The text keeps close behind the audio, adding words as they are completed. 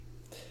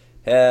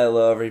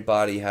Hello,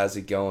 everybody. How's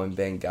it going?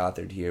 Ben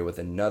Gothard here with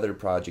another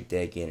Project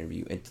Egg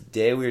interview, and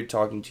today we are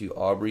talking to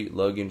Aubrey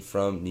Logan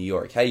from New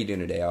York. How you doing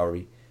today,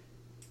 Aubrey?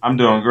 I'm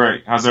doing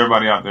great. How's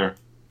everybody out there?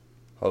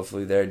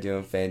 Hopefully, they're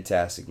doing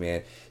fantastic,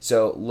 man.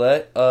 So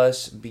let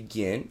us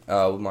begin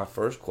with my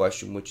first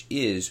question, which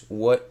is,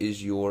 what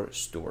is your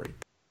story?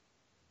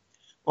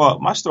 Well,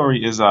 my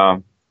story is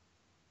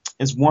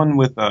one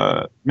with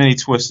many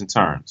twists and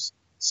turns.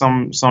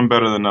 Some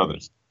better than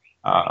others.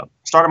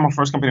 Started my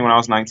first company when I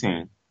was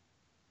 19.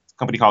 A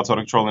company called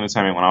Total Control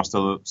Entertainment when I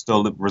was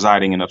still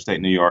residing in upstate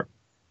New York.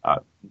 Uh,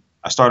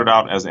 I started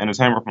out as an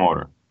entertainment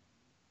promoter,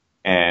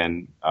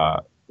 and I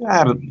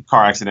had a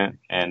car accident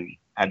and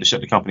had to shut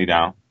the company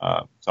down.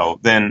 So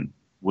then,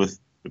 with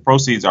the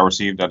proceeds I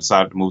received, I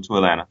decided to move to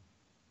Atlanta.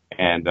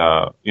 And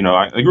I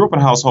grew up in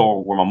a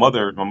household where my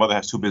mother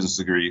has two business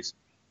degrees.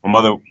 My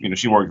mother,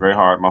 she worked very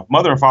hard. My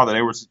mother and father,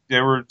 they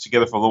were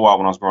together for a little while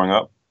when I was growing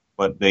up,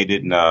 but they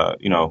didn't,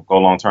 go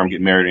long term,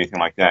 get married or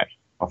anything like that.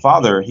 My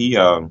father, he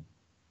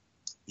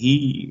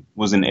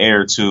was an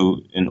heir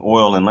to an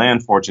oil and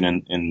land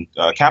fortune in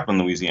Kaplan,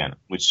 Louisiana,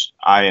 which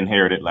I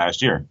inherited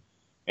last year.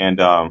 And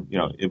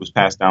it was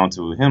passed down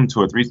to him two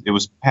or three. It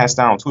was passed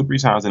down two or three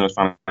times, and it was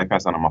finally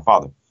passed down to my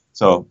father.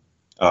 So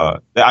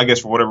I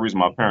guess for whatever reason,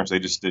 my parents they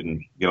just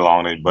didn't get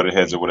along. They butted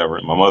heads or whatever.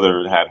 My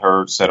mother had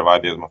her set of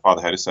ideas. My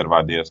father had his set of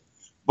ideas.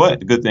 But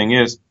the good thing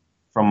is,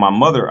 from my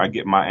mother, I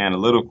get my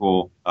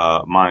analytical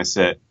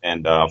mindset,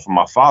 and from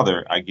my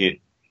father, I get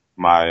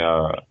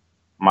my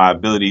my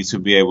ability to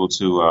be able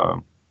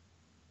to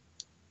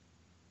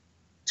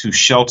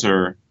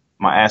shelter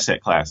my asset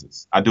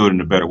classes. I do it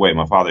in a better way.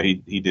 My father, he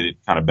did it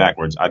kind of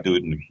backwards. I do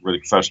it in a really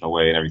professional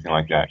way and everything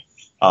like that.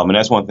 And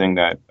that's one thing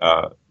that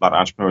a lot of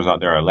entrepreneurs out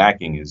there are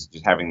lacking is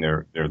just having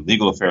their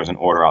legal affairs in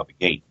order out the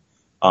gate.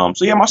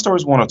 So yeah, my story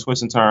is one of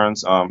twists and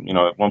turns. At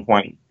one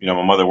point,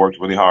 my mother worked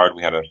really hard.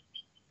 We had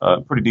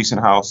a pretty decent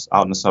house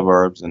out in the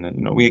suburbs, and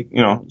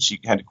then she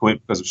had to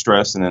quit because of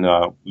stress, and then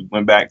we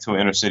went back to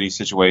an inner city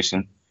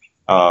situation.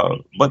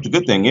 But the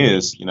good thing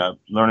is,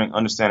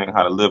 understanding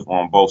how to live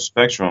on both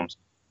spectrums,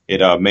 it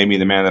made me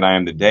the man that I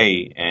am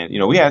today. And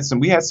we had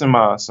some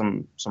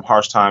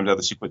harsh times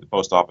after she quit the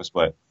post office,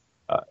 but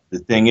the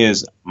thing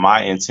is,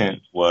 my intent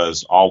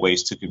was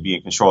always to be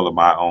in control of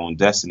my own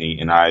destiny,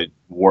 and I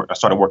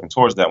started working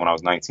towards that when I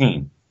was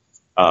 19.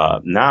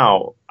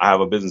 Now I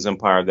have a business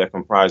empire that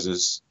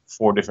comprises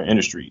four different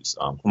industries.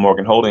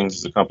 Morgan Holdings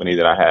is a company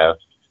that I have.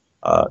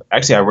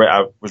 Actually,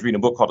 I was reading a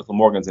book called The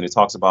Morgans, and it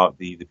talks about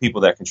the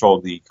people that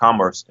controlled the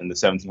commerce in the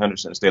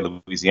 1700s in the state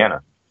of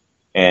Louisiana.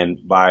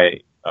 And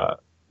by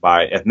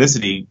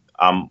ethnicity,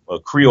 I'm a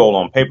Creole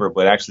on paper,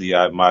 but actually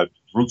my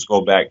roots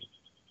go back.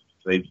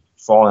 They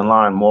fall in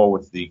line more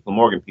with the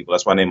Morgan people.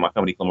 That's why I named my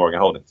company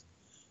Morgan Holdings,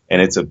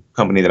 and it's a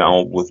company that I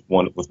own with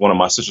one of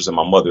my sisters and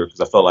my mother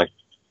because I felt like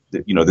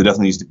there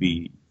definitely needs to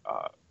be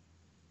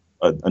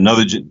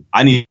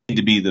I need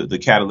to be the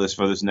catalyst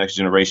for this next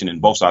generation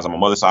in both sides, on my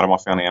mother's side of my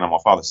family and on my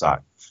father's side.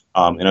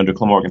 And under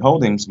Morgan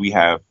Holdings, we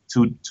have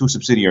two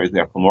subsidiaries. We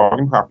have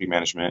Morgan Property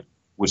Management,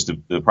 which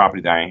the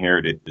property that I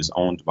inherited is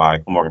owned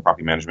by Morgan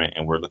Property Management,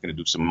 and we're looking to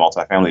do some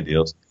multifamily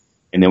deals.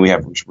 And then we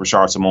have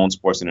Richard Simone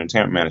Sports and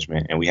Entertainment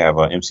Management, and we have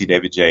MC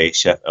David J,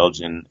 Chef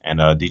Elgin, and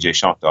DJ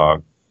Shunk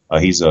Dog.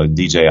 He's a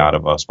DJ out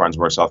of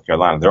Spartansburg, South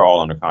Carolina. They're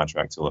all under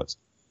contract to us.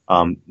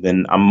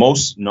 Then I'm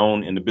most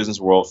known in the business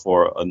world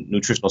for a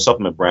nutritional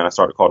supplement brand I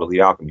started called Elite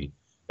Alchemy.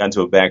 Got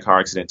into a bad car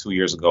accident 2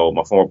 years ago.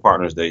 My former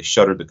partners, they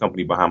shuttered the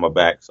company behind my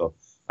back. So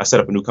I set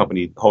up a new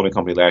holding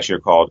company last year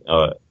called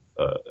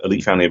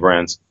Elite Family of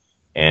Brands.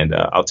 And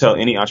I'll tell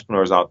any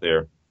entrepreneurs out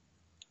there,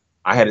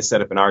 I had it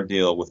set up in our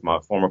deal with my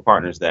former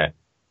partners that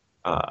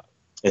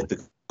if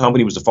the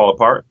company was to fall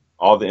apart,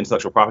 all the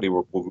intellectual property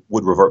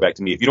would revert back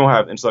to me. If you don't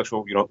have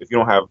intellectual property, if you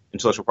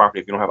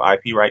don't have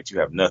IP rights, you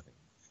have nothing.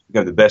 You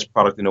have the best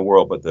product in the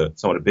world, but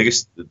some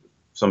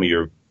of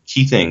your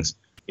key things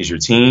is your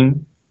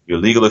team, your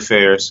legal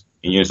affairs,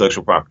 and your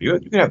intellectual property. You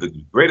can have the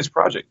greatest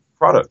product,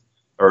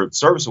 or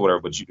service or whatever,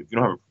 but if you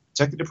don't have it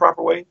protected the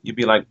proper way, you'd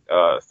be like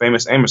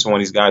Famous Amos, one of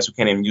these guys who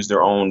can't even use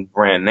their own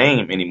brand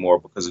name anymore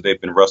because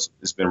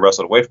it's been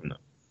wrestled away from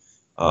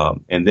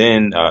them. And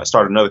then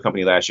started another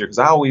company last year because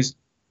I always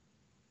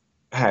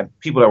had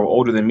people that were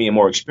older than me and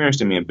more experienced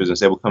than me in business.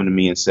 They would come to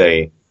me and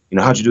say,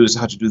 how'd you do this?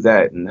 How'd you do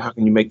that? And how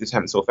can you make this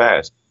happen so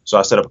fast? So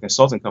I set up a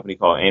consulting company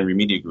called Aubrey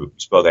Media Group.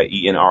 Spell that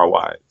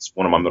ENRY. It's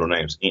one of my middle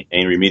names,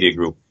 Aubrey Media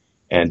Group.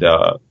 And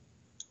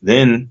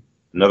then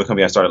another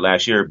company I started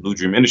last year, Blue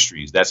Dream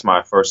Industries. That's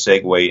my first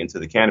segue into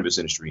the cannabis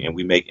industry, and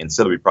we make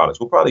ancillary products.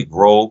 We'll probably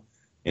grow,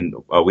 and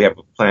we have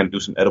a plan to do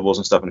some edibles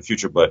and stuff in the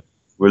future, but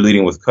we're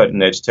leading with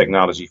cutting edge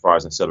technology as far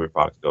as ancillary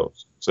products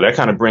goes. So that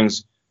kind of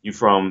brings you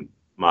from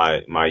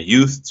my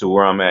youth to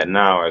where I'm at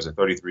now as a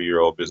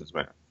 33-year-old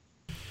businessman.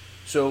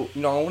 So, I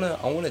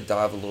wanna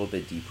dive a little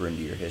bit deeper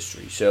into your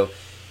history. So,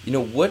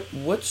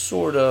 what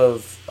sort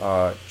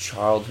of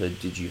childhood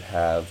did you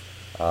have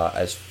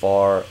as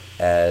far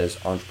as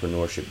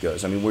entrepreneurship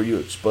goes? I mean, were you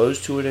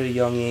exposed to it at a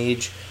young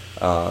age?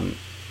 Um,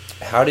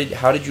 how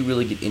did you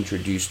really get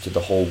introduced to the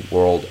whole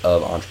world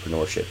of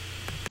entrepreneurship?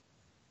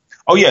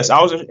 Oh yes,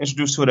 I was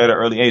introduced to it at an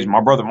early age.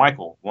 My brother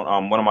Michael, one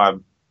of my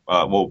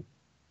well,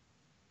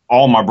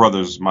 all my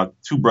brothers, my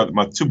two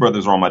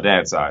brothers are on my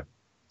dad's side.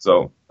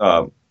 So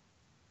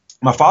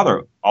my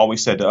father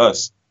always said to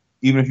us,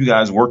 even if you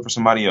guys work for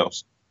somebody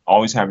else,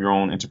 always have your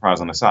own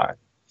enterprise on the side.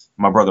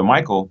 My brother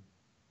Michael,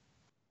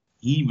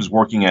 he was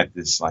working at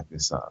this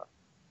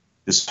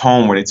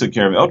home where they took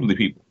care of elderly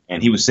people,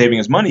 and he was saving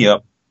his money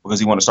up because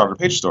he wanted to start a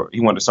page store.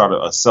 He wanted to start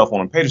a cell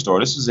phone and page store.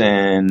 This was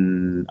I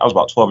was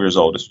about 12 years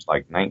old. This was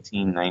like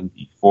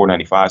 1994,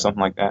 95,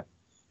 something like that.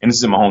 And this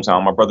is in my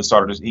hometown. My brother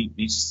started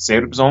he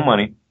saved up his own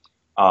money,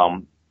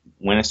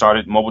 when it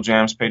started Mobile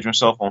Jam's pager and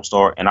cell phone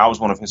store, and I was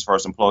one of his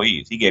first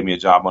employees. He gave me a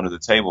job under the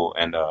table,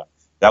 and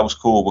that was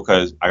cool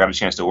because I got a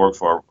chance to work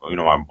for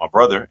my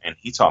brother, and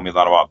he taught me a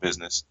lot about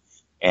business,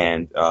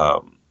 and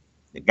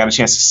got a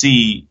chance to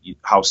see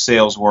how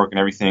sales work and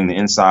everything, the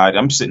inside.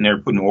 I'm sitting there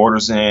putting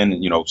orders in,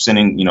 and,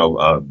 sending,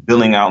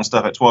 billing out and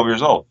stuff at 12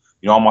 years old.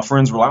 All my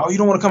friends were like, "Oh, you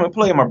don't want to come and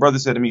play?" And my brother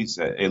said to me, he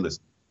said, "Hey,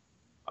 listen,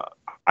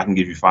 I can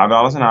give you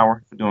 $5 an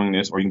hour for doing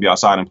this, or you can be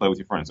outside and play with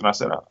your friends." And I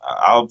said,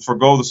 "I'll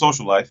forego the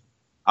social life.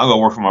 I'll go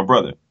work for my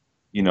brother,"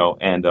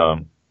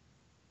 and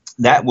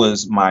that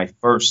was my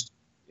first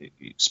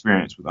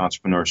experience with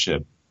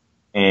entrepreneurship.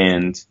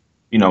 And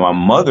my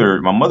mother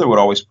would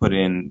always put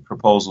in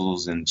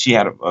proposals, and she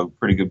had a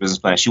pretty good business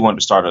plan. She wanted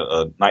to start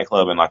a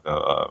nightclub and like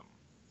a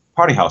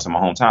party house in my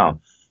hometown,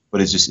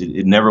 but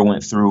it never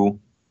went through.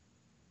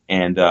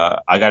 And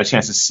I got a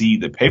chance to see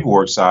the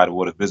paperwork side of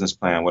what a business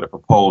plan, what a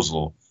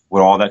proposal,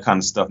 what all that kind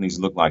of stuff needs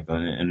to look like,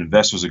 an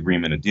investor's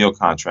agreement, a deal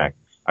contract.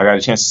 I got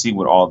a chance to see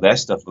what all that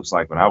stuff looks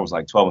like when I was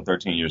like 12 and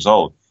 13 years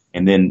old.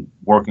 And then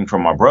working for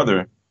my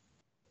brother,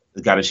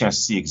 I got a chance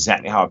to see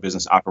exactly how a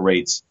business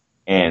operates,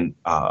 and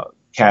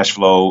cash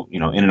flow,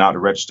 in and out the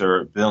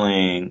register,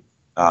 billing,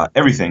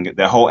 everything,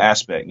 that whole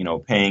aspect,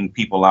 paying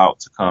people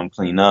out to come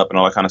clean up and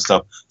all that kind of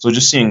stuff. So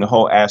just seeing the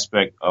whole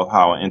aspect of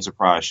how an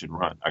enterprise should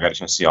run. I got a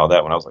chance to see all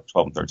that when I was like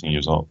 12 and 13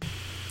 years old.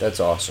 That's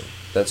awesome.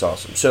 That's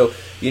awesome. So,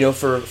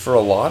 for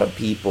a lot of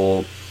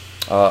people,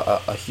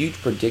 a huge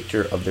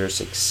predictor of their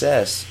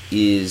success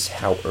is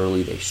how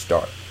early they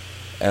start.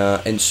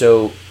 And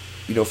so,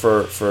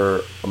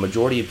 for a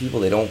majority of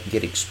people, they don't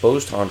get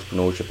exposed to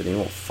entrepreneurship, and they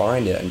don't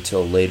find it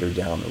until later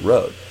down the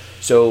road.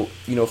 So,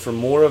 for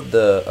more of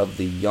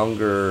the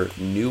younger,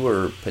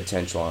 newer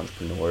potential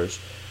entrepreneurs,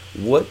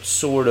 what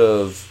sort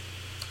of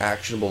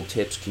actionable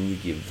tips can you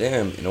give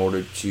them in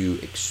order to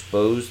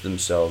expose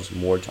themselves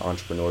more to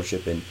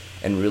entrepreneurship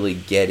and really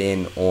get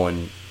in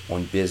on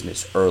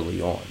business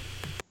early on?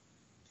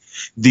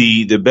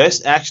 The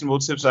best actionable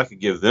tips I could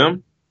give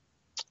them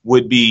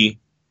would be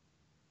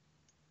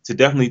to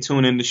definitely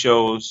tune into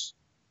shows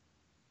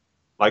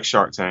like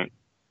Shark Tank,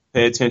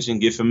 pay attention,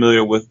 get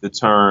familiar with the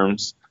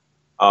terms,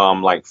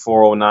 like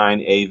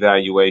 409A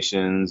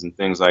valuations and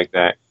things like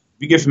that.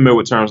 If you get familiar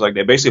with terms like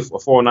that, basically a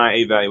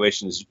 409A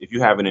valuation is if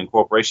you have an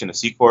incorporation, a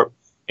C corp,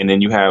 and then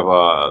you have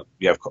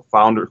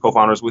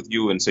co-founders with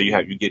you, and so you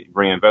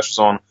bring investors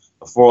on.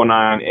 A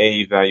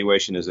 409A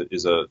valuation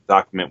is a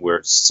document where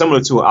it's similar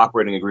to an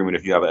operating agreement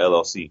if you have an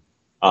LLC.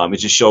 It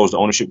just shows the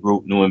ownership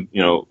group,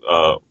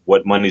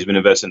 what money's been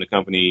invested in the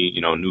company,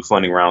 new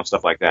funding rounds,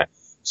 stuff like that.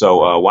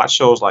 So watch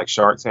shows like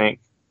Shark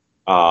Tank.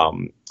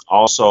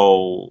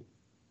 Also,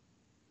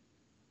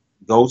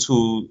 go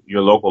to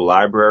your local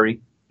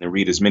library and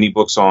read as many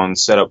books on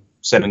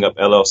setting up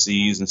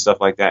LLCs and stuff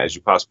like that as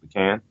you possibly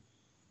can.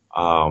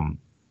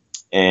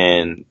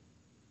 And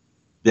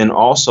then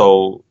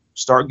also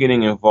start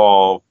getting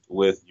involved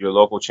with your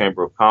local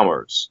chamber of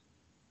commerce.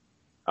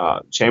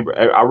 I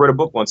read a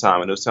book one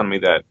time, and it was telling me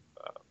that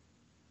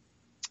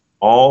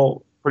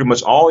pretty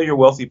much all your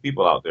wealthy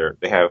people out there,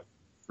 they have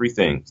three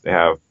things. They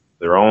have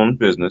their own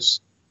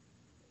business,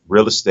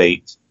 real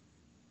estate,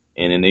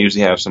 and then they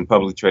usually have some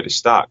publicly traded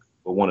stock.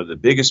 But one of the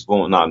biggest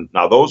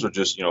now those are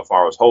just,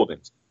 far as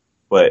holdings,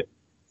 but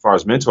as far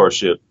as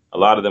mentorship, a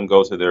lot of them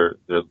go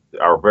to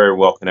are very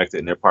well connected,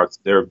 and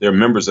they're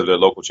members of their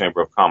local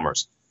chamber of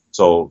commerce.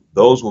 So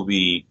those will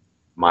be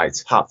my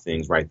top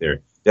things right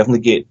there.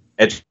 Definitely get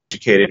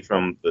educated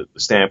from the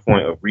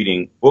standpoint of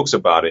reading books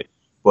about it,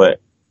 but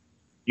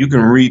you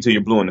can read till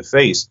you're blue in the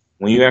face.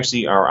 When you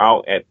actually are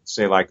out at,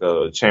 say, like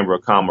a chamber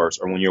of commerce,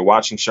 or when you're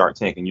watching Shark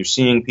Tank and you're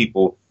seeing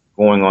people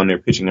going on there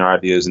pitching their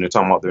ideas, and they're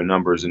talking about their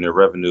numbers and their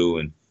revenue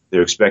and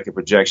their expected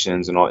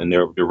projections and all, and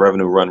their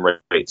revenue run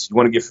rates, you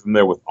want to get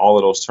familiar with all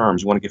of those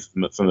terms. You want to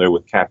get familiar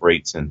with cap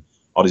rates and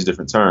all these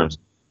different terms,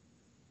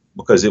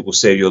 because it will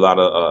save you a lot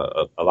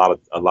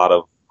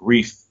of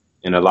grief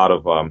and a lot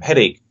of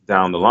headache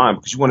down the line,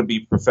 because you want to be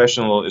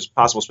professional as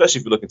possible, especially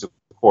if you're looking to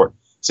court,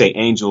 say,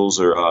 angels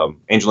or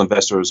angel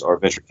investors or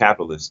venture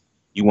capitalists.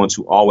 You want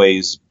to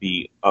always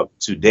be up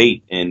to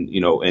date and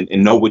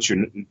know what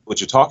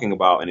you're talking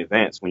about in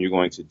advance when you're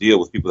going to deal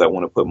with people that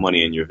want to put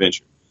money in your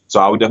venture. So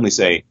I would definitely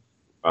say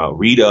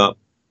read up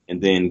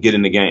and then get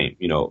in the game.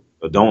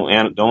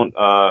 Don't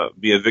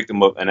be a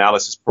victim of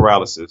analysis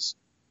paralysis.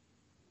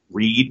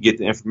 read, get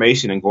the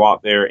information, and go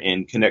out there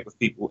and connect with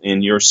people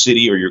in your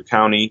city or your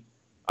county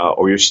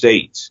or your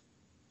state,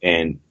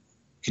 and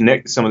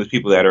connect to some of the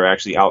people that are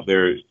actually out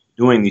there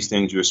doing these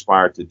things you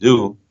aspire to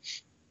do.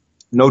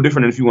 No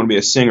different than if you want to be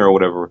a singer or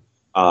whatever.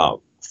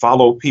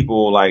 Follow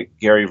people like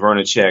Gary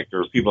Vaynerchuk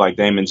or people like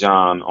Damon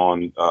John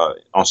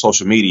on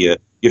social media.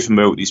 Get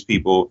familiar with these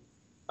people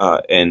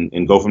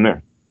and go from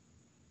there.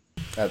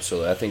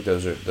 Absolutely. I think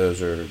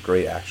those are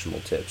great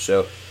actionable tips.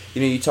 So,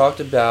 you talked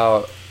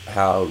about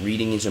how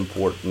reading is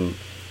important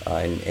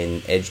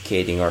and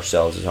educating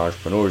ourselves as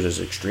entrepreneurs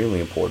is extremely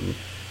important.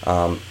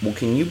 Well,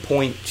 can you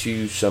point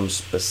to some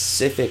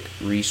specific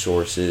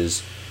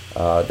resources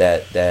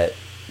that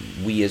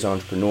we as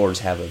entrepreneurs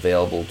have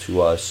available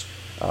to us,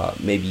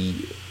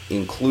 maybe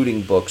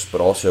including books,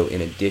 but also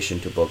in addition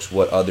to books,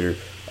 what other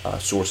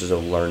sources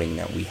of learning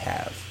that we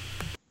have?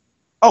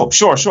 Oh,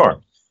 sure.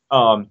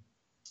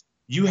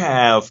 You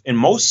have, in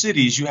most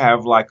cities, you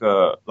have like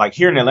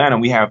here in Atlanta,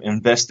 we have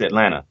Invest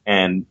Atlanta,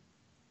 and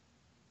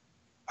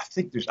I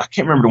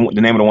can't remember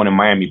the name of the one in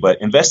Miami,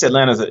 but Invest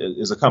Atlanta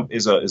is a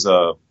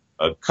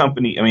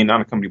company. I mean,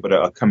 not a company, but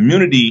a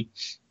community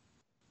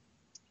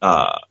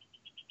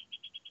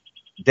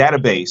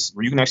database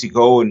where you can actually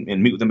go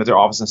and meet with them at their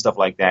office and stuff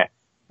like that.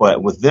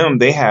 But with them,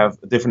 they have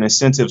different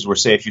incentives where,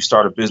 say, if you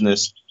start a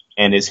business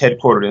and it's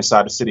headquartered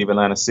inside the city of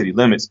Atlanta city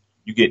limits,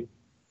 you get,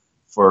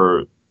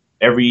 for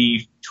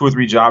every 2 or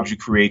 3 jobs you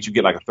create, you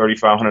get like a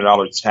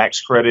 $3,500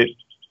 tax credit.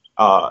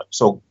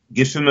 So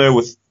get familiar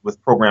with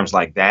programs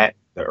like that,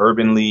 the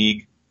Urban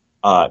League,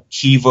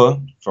 Kiva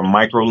from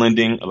micro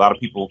lending. A lot of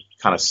people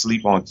kind of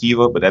sleep on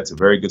Kiva, but that's a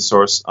very good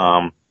source.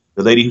 The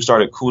lady who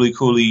started the Cooley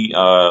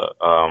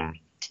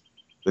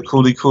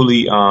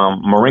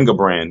Moringa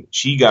brand,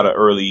 she got an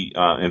early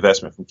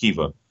investment from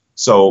Kiva.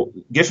 So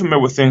get familiar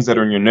with things that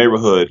are in your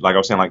neighborhood, like I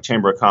was saying, like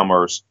Chamber of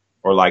Commerce,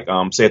 or like,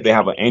 say, if they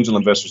have an angel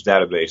investors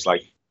database,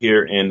 like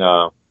here in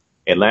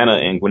Atlanta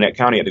and Gwinnett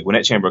County at the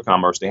Gwinnett Chamber of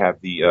Commerce, they have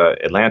the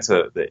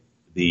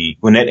the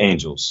Gwinnett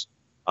Angels.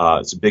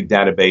 It's a big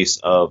database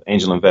of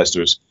angel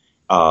investors.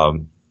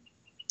 Definitely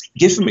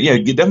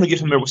get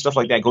familiar with stuff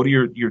like that. Go to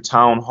your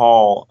town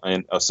hall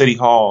and city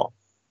hall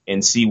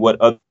and see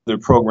what other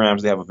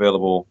programs they have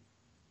available,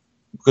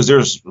 because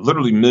there's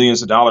literally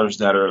millions of dollars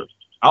that are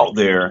out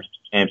there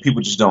and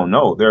people just don't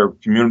know. There are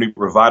community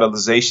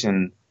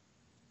revitalization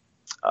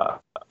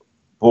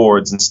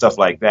boards and stuff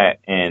like that.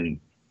 And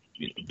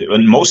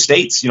in most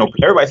states,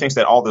 everybody thinks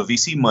that all the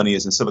VC money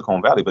is in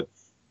Silicon Valley, but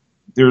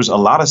there's a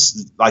lot of,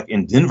 like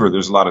in Denver,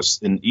 there's a lot of,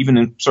 and even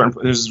in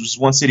there's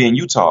one city in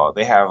Utah,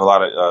 they have a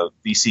lot of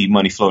VC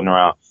money floating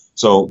around.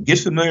 So get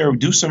familiar,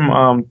 do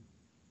some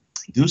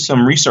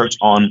research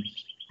on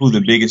who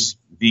the biggest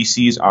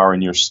VCs are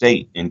in your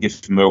state, and get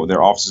familiar with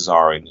their offices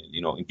are, and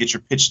and get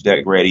your pitch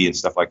deck ready and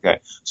stuff like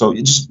that. So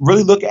just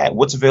really look at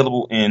what's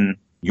available in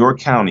your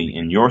county,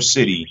 in your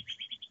city,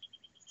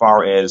 as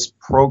far as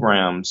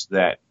programs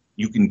that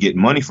you can get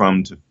money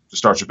from to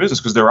start your business,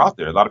 because they're out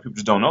there. A lot of people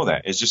just don't know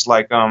that. It's just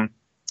like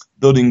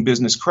building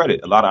business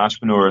credit. A lot of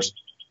entrepreneurs,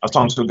 I was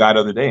talking to a guy the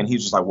other day, and he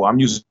was just like, well, I'm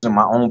using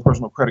my own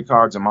personal credit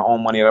cards and my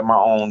own money out of my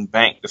own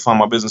bank to fund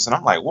my business. And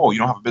I'm like, whoa, you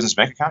don't have a business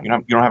bank account? You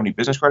don't have any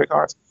business credit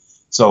cards?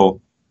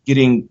 So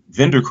getting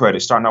vendor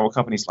credit, starting out with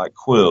companies like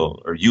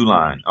Quill or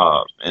Uline.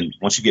 And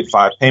once you get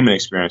 5 payment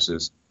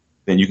experiences,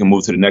 then you can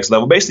move to the next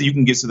level. Basically, you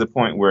can get to the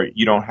point where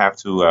you don't have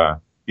to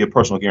be a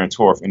personal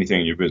guarantor for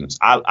anything in your business.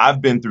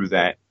 I've been through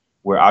that,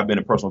 where I've been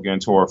a personal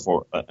guarantor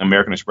for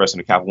American Express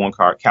and a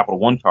Capital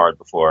One card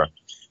before.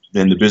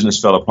 Then the business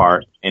fell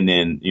apart, and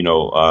then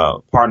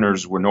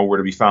partners were nowhere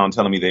to be found,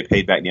 telling me they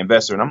paid back the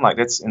investor, and I'm like,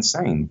 that's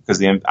insane,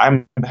 because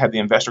I had the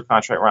investor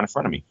contract right in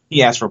front of me.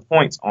 He asked for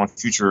points on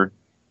future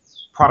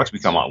products we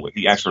come out with.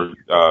 He asked for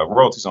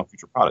royalties on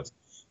future products.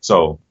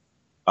 So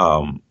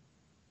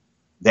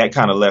that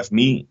kind of left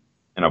me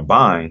in a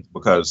bind,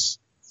 because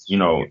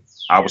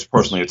I was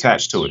personally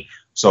attached to it.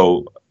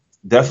 So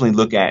definitely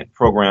look at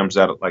programs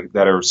that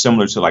are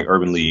similar to like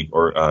Urban League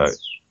or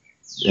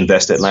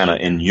Invest Atlanta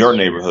in your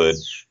neighborhood,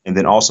 and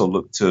then also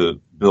look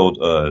to build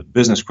a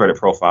business credit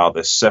profile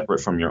that's separate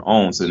from your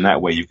own, so in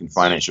that way you can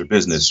finance your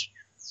business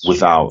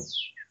without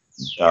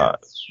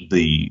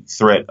the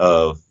threat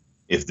of,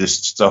 if this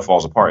stuff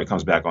falls apart, it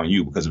comes back on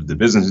you. Because if the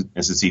business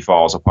entity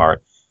falls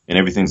apart and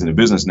everything's in the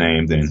business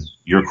name, then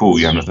you're cool,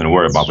 you have nothing to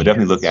worry about. But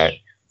definitely look at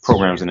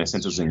programs and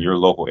incentives in your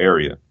local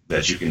area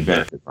that you can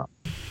benefit from.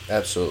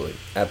 Absolutely.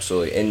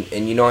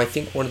 And I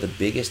think one of the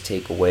biggest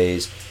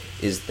takeaways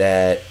is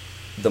that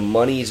the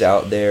money is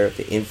out there,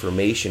 the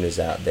information is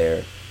out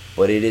there,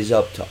 but it is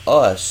up to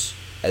us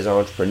as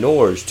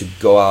entrepreneurs to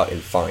go out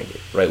and find it,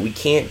 right? We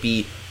can't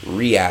be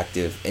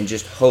reactive and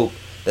just hope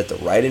that the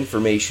right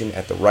information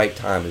at the right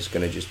time is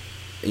going to just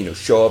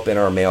show up in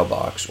our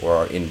mailbox or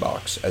our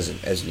inbox as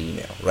an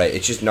email, right?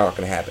 It's just not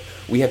going to happen.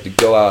 We have to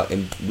go out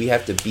and we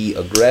have to be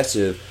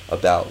aggressive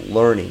about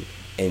learning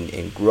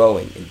and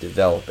growing and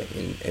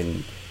developing.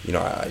 And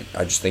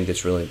I just think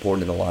that's really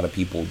important, and a lot of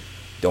people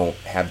don't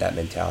have that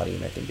mentality,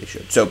 and I think they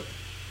should. So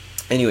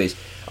Anyways,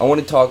 I want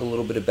to talk a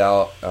little bit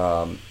about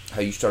how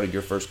you started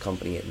your first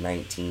company at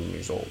 19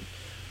 years old.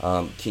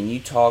 Can you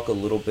talk a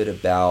little bit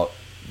about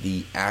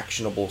the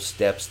actionable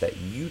steps that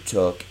you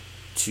took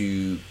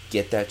to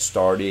get that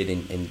started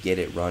and get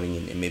it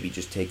running, and maybe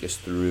just take us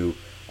through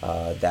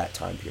that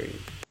time period?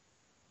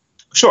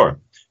 Sure.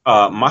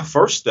 My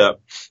first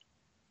step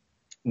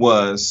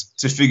was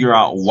to figure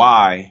out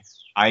why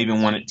I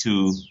even wanted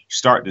to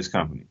start this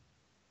company.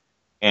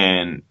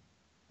 And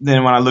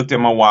then when I looked at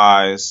my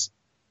whys,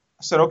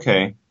 I said,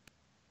 okay,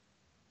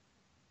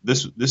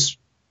 this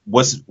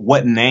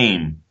what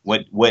name,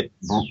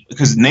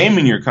 because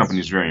naming your company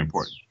is very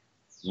important.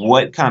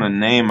 What kind of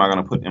name am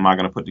I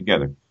gonna put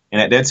together?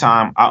 And at that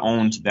time, I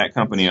owned that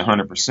company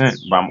 100%.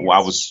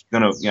 I was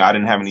gonna, I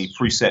didn't have any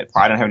preset.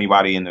 I didn't have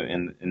anybody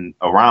in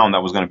around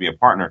that was gonna be a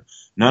partner.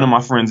 None of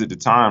my friends at the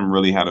time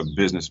really had a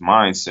business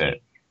mindset.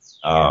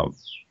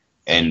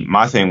 And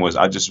my thing was,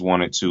 I just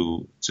wanted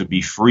to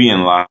be free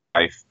in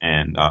life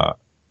and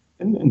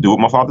do what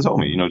my father told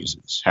me.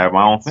 Just have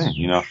my own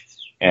thing.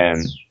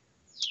 And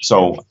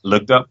so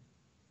looked up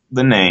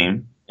the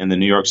name in the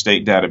New York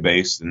State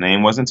database. The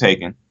name wasn't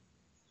taken.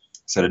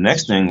 So the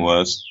next thing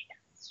was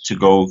to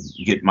go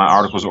get my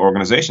articles of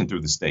organization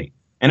through the state.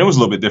 And it was a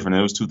little bit different.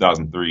 It was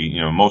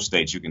 2003. Most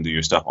states you can do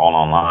your stuff all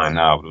online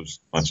now, but it was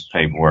a bunch of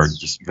paperwork,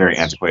 just very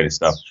antiquated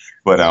stuff.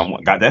 But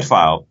got that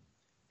filed.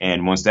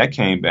 And once that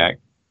came back,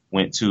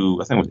 went to,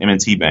 I think it was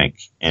M&T Bank,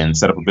 and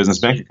set up a business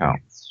bank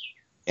account.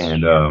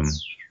 And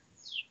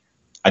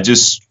I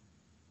just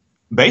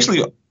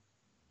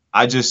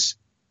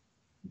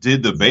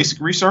did the basic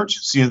research,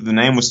 see if the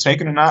name was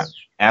taken or not,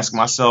 ask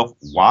myself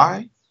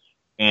why,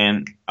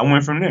 and I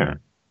went from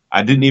there.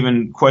 I didn't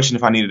even question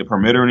if I needed a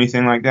permit or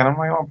anything like that. I'm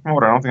like, oh,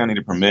 promoter, I don't think I need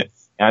a permit.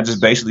 And I just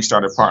basically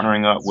started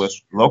partnering up with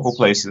local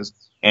places.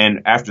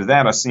 And after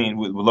that, I seen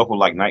with local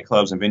like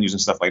nightclubs and venues and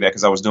stuff like that,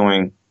 because I was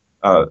doing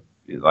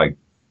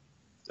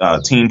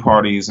team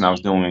parties, and I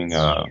was doing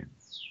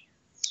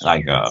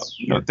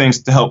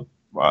things to help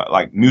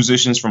like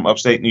musicians from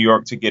upstate New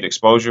York to get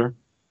exposure,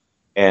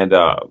 and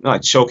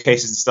like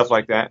showcases and stuff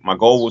like that. My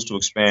goal was to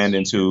expand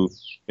into.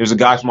 There's a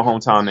guy from my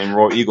hometown named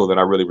Roy Eagle that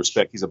I really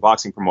respect. He's a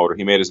boxing promoter.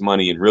 He made his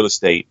money in real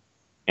estate,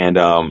 and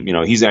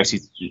he's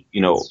actually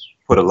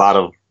put a lot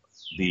of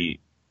the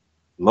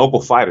local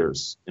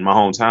fighters in my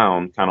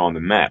hometown kind of on the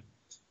map.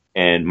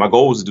 And my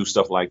goal was to do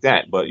stuff like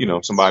that, but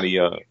somebody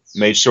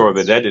made sure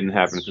that didn't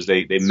happen, because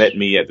they met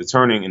me at the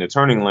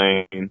turning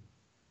lane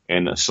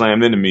and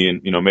slammed into me,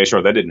 and made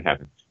sure that didn't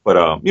happen. But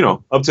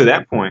up to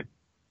that point,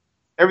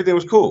 everything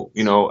was cool.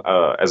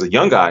 As a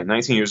young guy,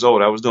 19 years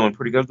old, I was doing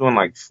pretty good. I was doing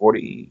like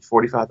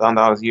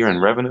 $45,000 a year in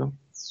revenue.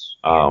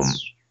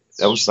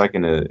 That was like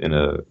in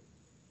a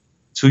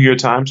 2-year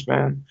time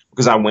span,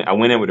 because I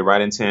went in with the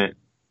right intent,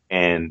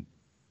 and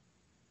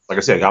like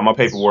I said, got my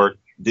paperwork,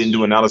 didn't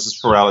do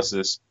analysis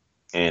paralysis,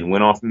 and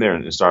went on from there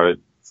and started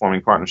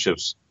forming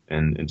partnerships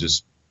and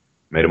just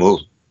made a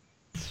move.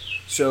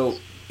 So,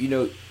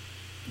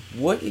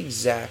 what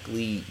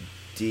exactly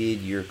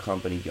did your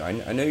company do?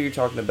 I know you're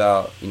talking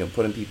about,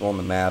 putting people on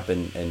the map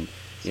and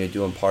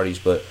doing parties,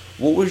 but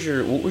what was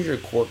your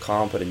core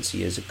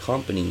competency as a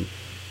company,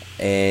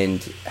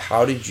 and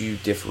how did you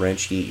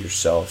differentiate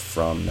yourself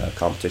from the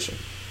competition?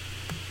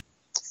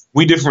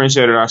 We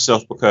differentiated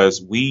ourselves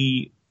because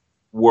we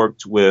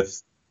worked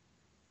with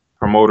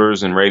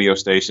promoters and radio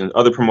stations,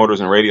 other promoters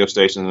and radio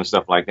stations and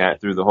stuff like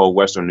that through the whole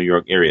Western New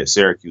York area,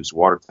 Syracuse,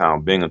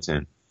 Watertown,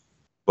 Binghamton,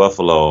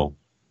 Buffalo,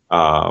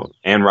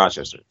 and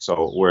Rochester.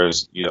 So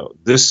whereas,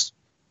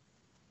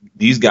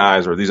 these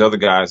guys or these other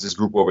guys, this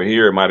group over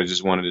here might have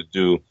just wanted to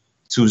do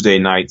Tuesday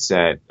nights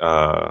at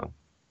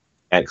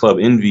Club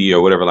Envy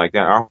or whatever like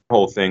that. Our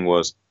whole thing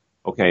was,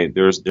 okay,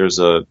 there's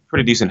a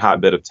pretty decent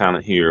hotbed of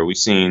talent here. We've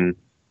seen,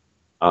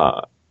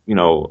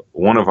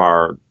 one of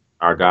our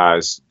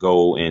guys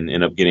go and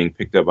end up getting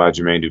picked up by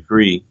Jermaine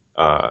Dupri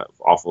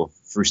off of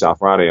Freestyle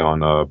Friday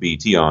on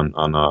BET on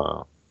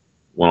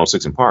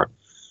 106 in Park.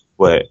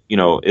 But, it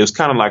was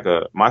kind of like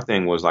my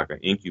thing was like an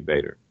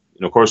incubator.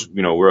 Of course,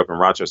 we're up in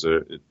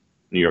Rochester,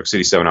 New York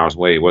City, 7 hours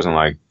away. It wasn't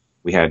like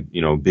we had,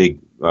 big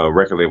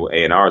record label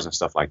A&Rs and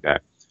stuff like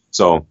that.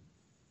 So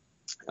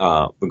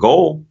the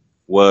goal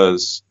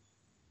was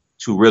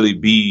to really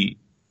be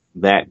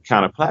that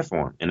kind of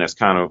platform. And that's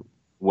kind of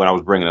what I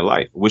was bringing to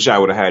life. Wish I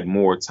would have had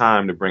more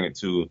time to bring it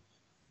to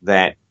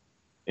that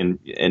and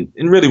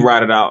really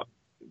ride it out,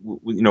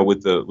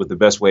 with the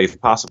best way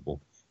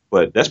possible.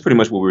 But that's pretty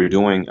much what we were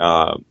doing.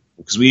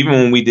 Because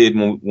when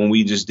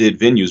we just did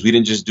venues, we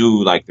didn't just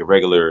do like the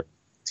regular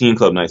teen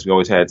club nights. We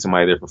always had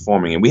somebody there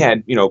performing, and we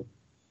had,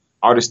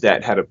 artists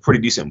that had a pretty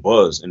decent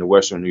buzz in the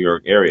Western New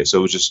York area. So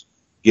it was just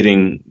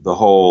getting the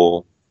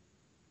whole,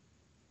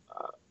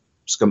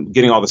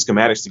 getting all the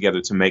schematics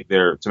together to make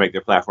their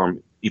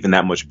platform even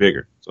that much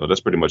bigger. So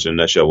that's pretty much in a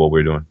nutshell what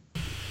we're doing.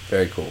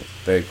 Very cool.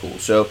 Very cool.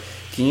 So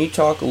can you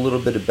talk a little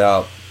bit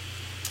about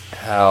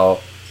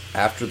how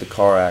after the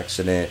car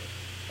accident,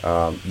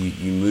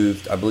 you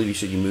moved, I believe you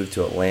said you moved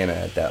to Atlanta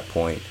at that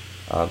point.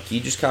 Can you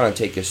just kind of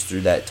take us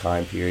through that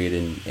time period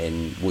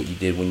and what you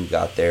did when you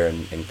got there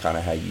and kind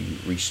of how you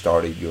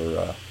restarted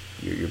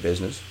your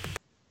business?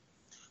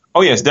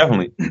 Oh yes,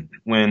 definitely.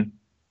 When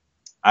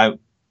I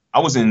I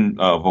was in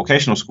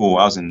vocational school,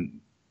 I was in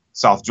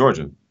South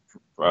Georgia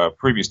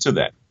previous to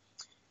that,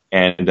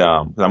 and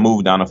 'cause I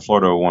moved down to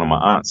Florida with one of my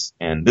aunts,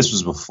 and this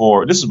was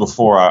before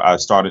I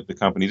started the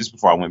company. This is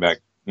before I went back,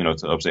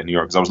 to upstate New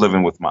York, because I was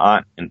living with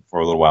my aunt for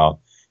a little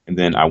while, and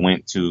then I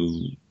went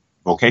to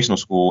vocational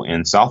school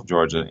in South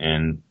Georgia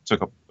and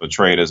took a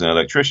trade as an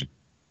electrician.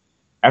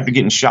 After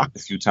getting shocked a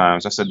few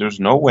times, I said, "There's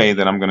no way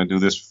that I'm going to do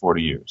this for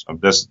 40 years.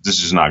 This is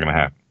just not going to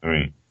happen." I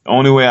mean, the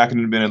only way I could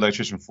have been an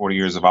electrician for 40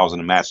 years if I was a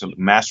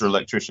master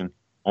electrician,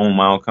 owned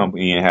my own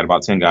company, and had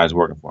about 10 guys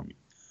working for me.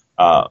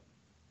 Uh,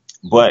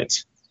 but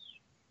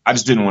I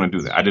just didn't want to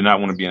do that. I did not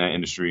want to be in that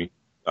industry.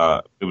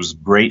 It was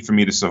great for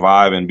me to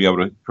survive and be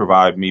able to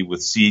provide me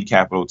with seed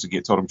capital to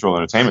get Total Control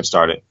Entertainment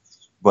started.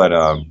 But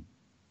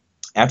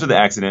after the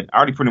accident, I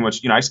already pretty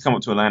much, I used to come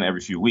up to Atlanta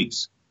every few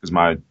weeks because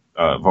my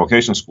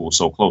vocational school was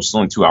so close. It's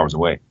only 2 hours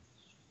away.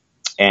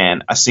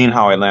 And I seen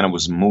how Atlanta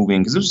was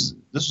moving, because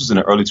this was in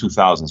the early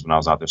 2000s when I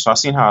was out there. So I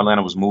seen how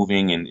Atlanta was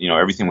moving, and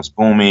everything was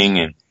booming,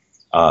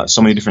 and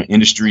so many different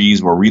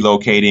industries were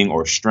relocating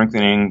or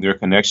strengthening their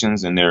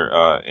connections and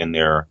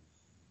their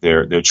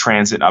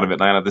transit out of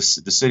Atlanta. The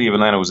city of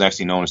Atlanta was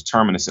actually known as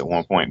Terminus at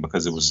one point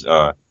because it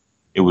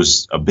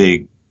was a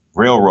big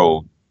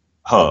railroad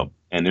hub,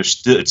 and it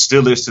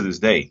still is to this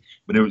day.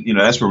 But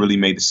that's what really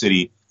made the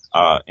city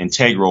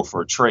integral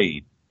for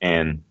trade.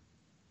 And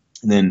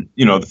then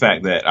the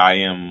fact that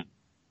I'm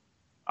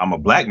a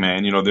black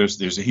man.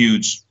 There's a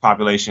huge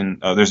population.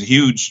 There's a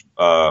huge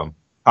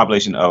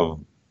population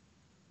of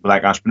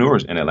black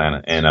entrepreneurs in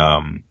Atlanta,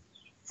 and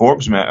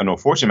Fortune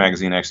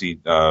magazine actually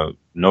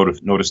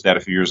noticed that a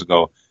few years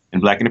ago.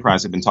 And Black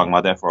Enterprise had been talking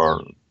about that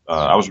for.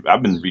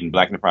 I've been reading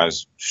Black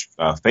Enterprise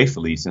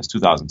faithfully since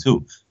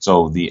 2002.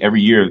 So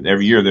every year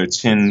there are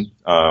 10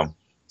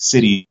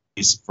 cities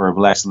for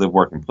blacks to live,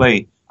 work, and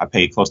play. I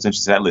paid close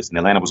attention to that list, and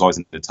Atlanta was always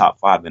in the top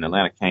 5. And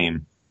Atlanta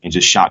came and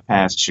just shot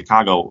past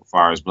Chicago as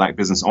far as black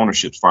business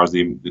ownership. As far as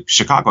the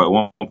Chicago at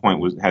one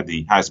point had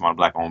the highest amount of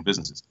black-owned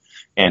businesses,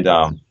 and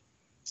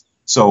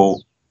so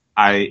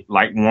I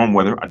like warm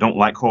weather. I don't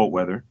like cold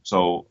weather.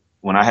 So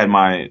when I had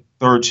my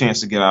third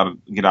chance to get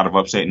out of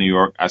upstate New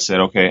York, I said,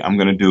 okay, I'm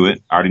going to do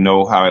it. I already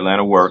know how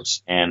Atlanta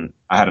works, and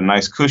I had a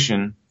nice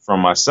cushion from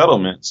my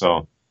settlement.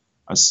 So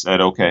I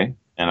said, okay,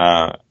 and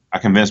I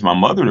convinced my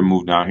mother to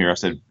move down here. I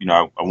said,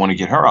 I want to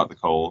get her out the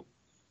cold,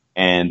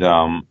 and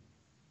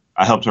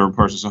I helped her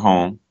purchase a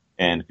home,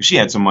 and she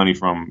had some money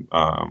from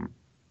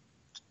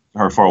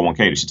her 401k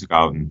that she took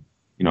out, and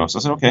so I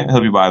said, okay, I'll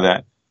help you buy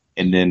that,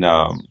 and then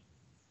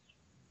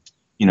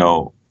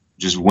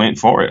just went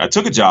for it. I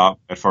took a job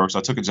at first.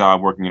 I took a job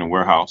working in a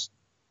warehouse,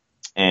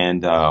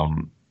 and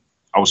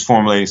I was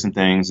formulating some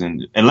things.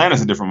 And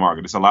Atlanta's a different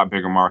market. It's a lot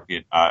bigger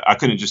market. I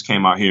couldn't have just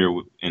came out here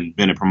and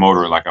been a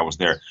promoter like I was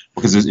there,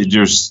 because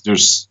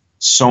there's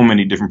so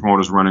many different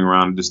promoters running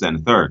around, this, that, and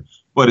the third.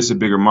 But it's a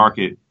bigger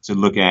market to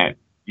look at.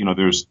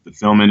 There's the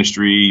film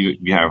industry.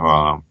 You have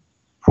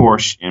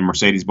Porsche and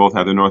Mercedes both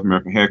have their North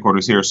American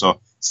headquarters here. So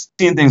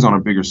seeing things on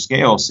a bigger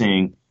scale,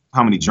 seeing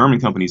how many German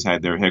companies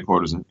had their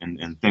headquarters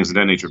and things of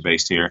that nature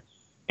based here,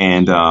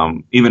 and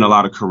even a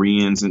lot of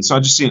Koreans. And so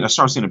I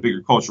started seeing a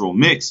bigger cultural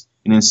mix,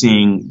 and then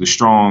seeing the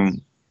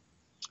strong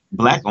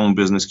black-owned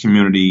business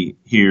community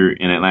here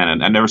in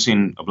Atlanta. I'd never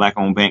seen a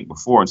black-owned bank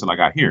before until I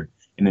got here,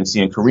 and then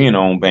seeing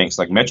Korean-owned banks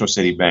like Metro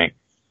City Bank.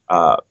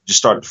 Just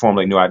started to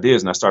formulate new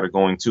ideas, and I started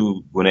going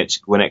to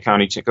Gwinnett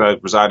County. I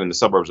reside in the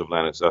suburbs of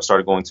Atlanta, so I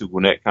started going to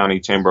Gwinnett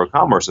County Chamber of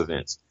Commerce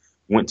events.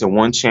 Went to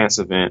one chance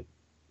event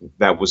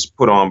that was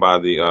put on by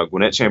the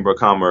Gwinnett Chamber of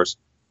Commerce,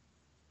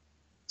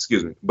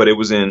 but it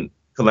was in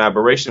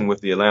collaboration with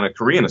the Atlanta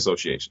Korean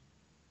Association.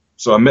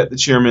 So I met the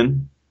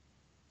chairman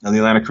of the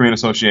Atlanta Korean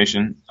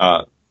Association,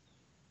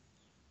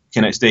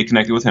 stayed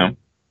connected with him.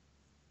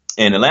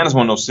 And Atlanta's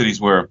one of those cities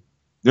where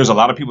there's a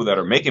lot of people that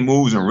are making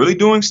moves and really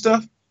doing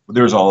stuff, but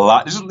there's a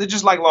lot, it's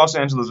just like Los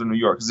Angeles or New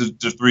York, because there's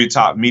just 3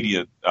 top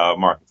media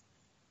markets.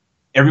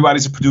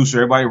 Everybody's a producer,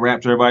 everybody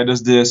raps, everybody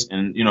does this,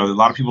 and a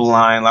lot of people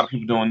lying, a lot of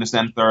people doing this, that,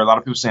 and the third, a lot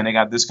of people saying they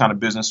got this kind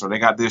of business or they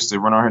got this, they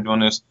run around here doing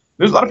this.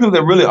 There's a lot of people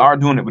that really are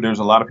doing it, but there's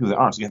a lot of people that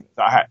aren't. So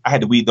I had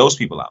to weed those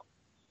people out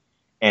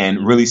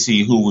and really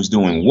see who was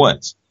doing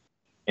what.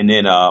 And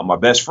then my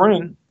best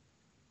friend,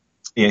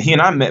 he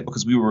and I met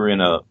because we were in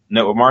a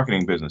network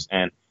marketing business.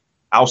 And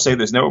I'll say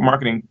this, network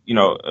marketing,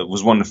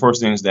 was one of the first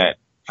things that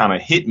kind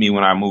of hit me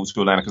when I moved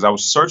to Atlanta, because I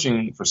was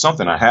searching for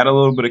something. I had a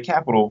little bit of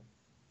capital.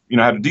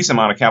 I had a decent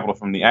amount of capital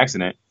from the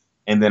accident,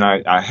 and then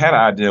I had an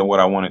idea of what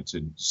I wanted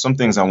some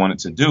things I wanted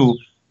to do,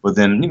 but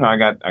then, I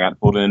got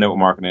pulled into network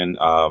marketing,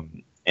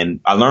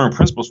 and I learned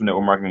principles from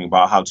network marketing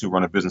about how to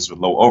run a business with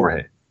low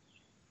overhead.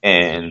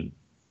 And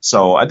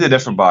so I did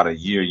that for about a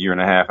year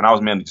and a half, and I was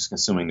mainly just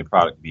consuming the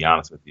product, to be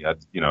honest with you.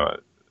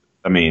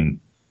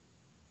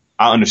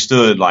 I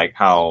understood like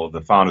how the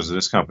founders of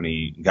this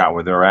company got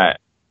where they're at. I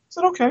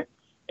said, okay.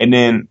 And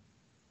then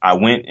I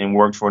went and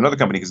worked for another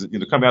company because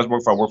the company I was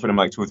working for, I worked for them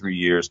like 2 or 3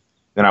 years.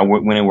 Then I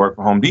went and worked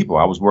for Home Depot.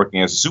 I was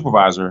working as a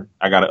supervisor.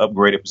 I got an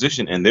upgraded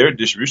position in their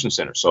distribution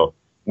center. So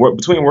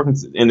between working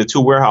in the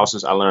 2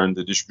 warehouses, I learned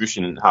the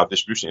distribution and how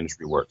distribution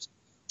industry works.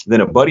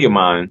 Then a buddy of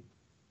mine,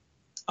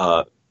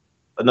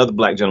 another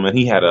black gentleman,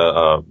 he had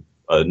a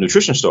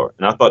nutrition store,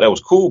 and I thought that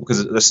was cool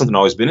because that's something I've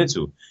always been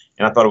into,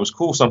 and I thought it was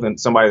cool,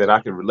 somebody that I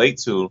could relate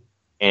to,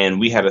 and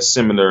we had a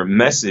similar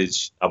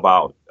message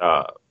about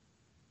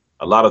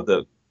a lot of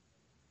the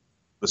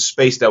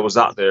space that was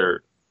out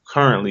there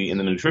currently in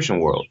the nutrition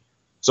world.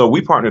 So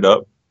we partnered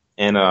up,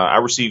 and I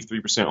received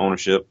 3%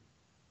 ownership,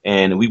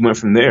 and we went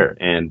from there,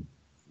 and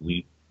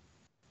we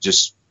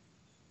just.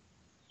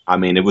 I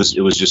mean, it was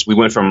just we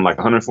went from like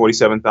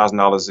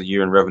 $147,000 a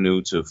year in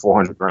revenue to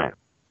 $400,000,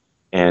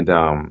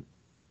 and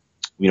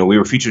we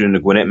were featured in the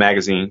Gwinnett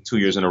magazine 2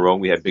 years in a row.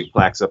 We had big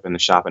plaques up in the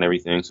shop and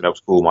everything, so that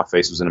was cool. My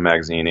face was in the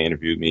magazine. They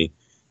interviewed me.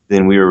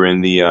 Then we were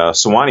in the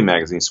Sewanee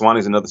magazine. Sewanee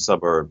is another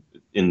suburb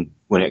in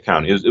Gwinnett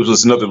County. It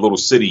was another little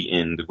city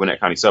in the Gwinnett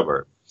County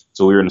suburb.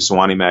 So we were in the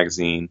Sewanee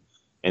magazine.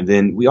 And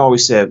then we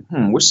always said,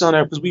 we're selling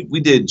that because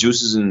we did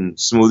juices and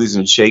smoothies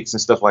and shakes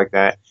and stuff like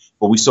that.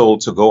 But we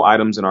sold to-go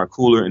items in our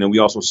cooler, and then we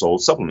also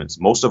sold supplements.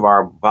 Most of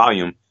our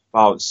volume,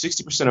 about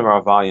 60% of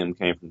our volume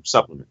came from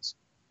supplements.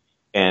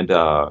 And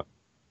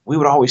we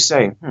would always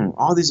say,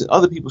 all these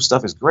other people's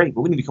stuff is great,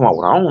 but we need to come out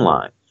with our own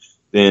line.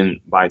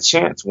 Then by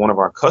chance, one of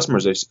our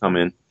customers that used to come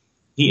in,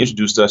 he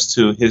introduced us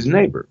to his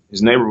neighbor.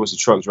 His neighbor was a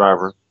truck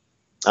driver,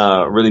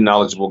 really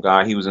knowledgeable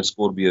guy. He was in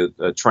school to be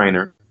a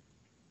trainer.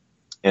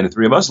 And the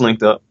 3 of us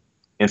linked up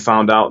and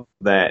found out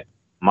that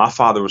my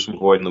father was from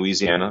Gordon,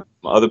 Louisiana.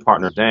 My other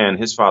partner, Dan,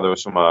 his father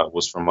Dan's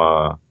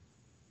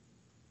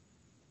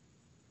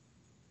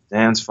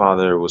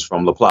father was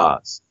from La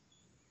Plaza.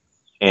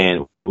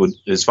 And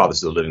his father's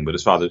still living, but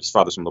his father's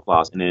from La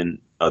Plaza. And then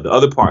the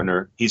other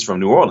partner, he's from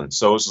New Orleans.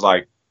 So it's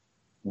like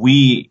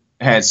we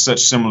had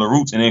such similar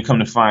roots, and then come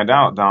to find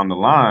out down the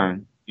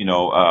line,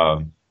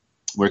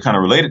 we're kind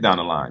of related down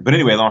the line. But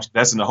anyway,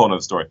 that's a whole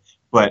other story.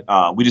 But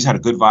we just had a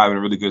good vibe and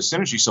a really good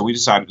synergy. So we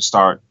decided to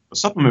start a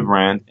supplement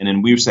brand. And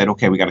then we said,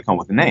 okay, we got to come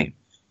up with a name.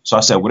 So I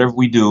said, whatever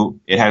we do,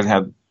 it has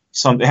to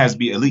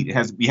be elite.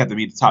 We have to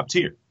be the top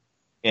tier.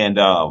 And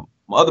my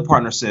other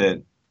partner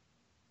said,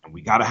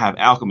 we got to have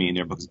alchemy in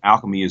there because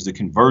alchemy is the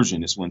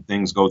conversion. It's when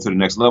things go to the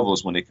next level.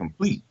 It's when they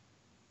complete.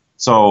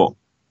 So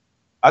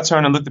I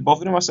turned and looked at both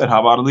of them. I said,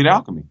 how about Elite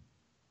Alchemy?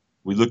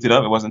 We looked it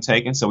up. It wasn't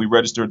taken. So we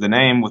registered the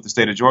name with the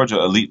state of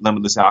Georgia, Elite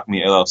Limitless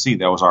Alchemy LLC.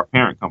 That was our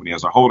parent company. That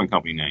was our holding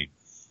company name.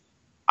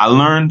 I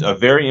learned a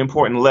very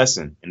important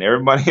lesson, and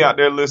everybody out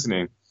there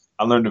listening,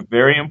 I learned a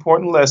very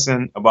important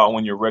lesson about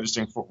when you're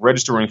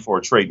registering for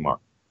a trademark,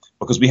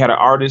 because we had an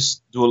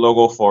artist do a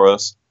logo for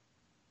us.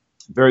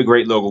 Very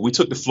great logo. We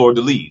took the fleur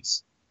de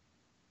lis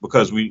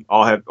because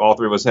all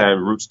 3 of us had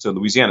roots to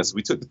Louisiana. So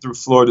we took the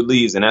fleur de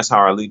lis, and that's how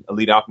our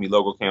Elite Alchemy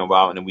logo came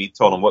about. And then we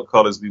told them what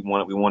colors we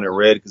wanted. We wanted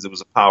red because it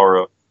was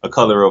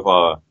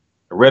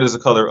red is a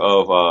color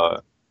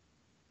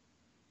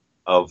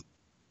of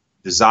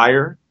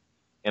desire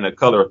and a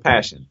color of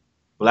passion.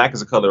 Black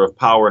is a color of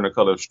power and a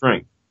color of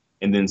strength.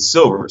 And then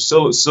silver.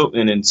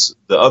 And then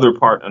the other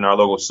part in our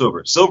logo,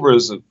 silver. Silver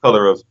is a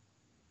color of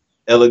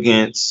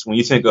elegance. When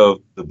you think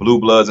of the blue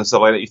bloods and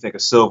stuff like that, you think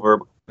of silver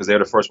because they're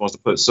the first ones to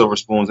put silver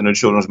spoons in their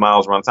children's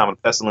mouths around the time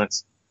of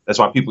pestilence. That's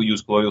why people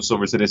use colloidal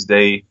silver to this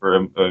day for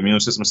immune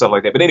system and stuff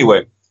like that. But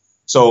anyway,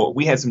 so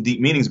we had some deep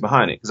meanings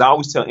behind it, because I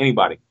always tell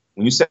anybody,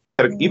 when you say,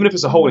 even if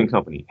it's a holding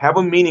company, have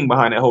a meaning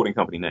behind that holding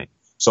company name.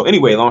 So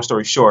anyway, long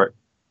story short,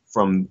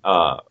 from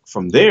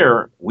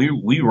there,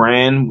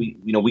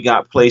 we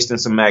got placed in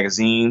some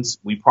magazines.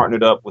 We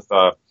partnered up with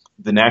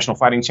the National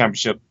Fighting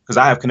Championship, because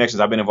I have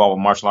connections. I've been involved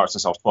with martial arts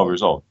since I was 12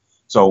 years old.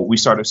 So we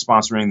started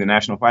sponsoring the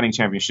National Fighting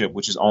Championship,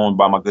 which is owned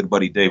by my good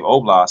buddy Dave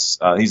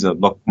Oblas. He's a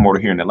local promoter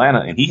here in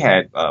Atlanta, and he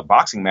had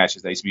boxing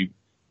matches that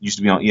used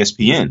to be on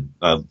ESPN,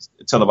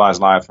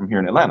 televised live from here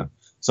in Atlanta.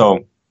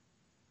 So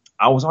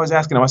I was always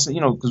asking him, I said,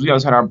 because we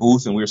always had our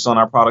booth and we were selling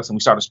our products, and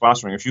we started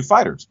sponsoring a few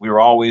fighters. We were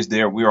always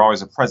there. We were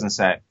always a presence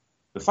at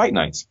the fight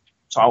nights.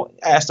 So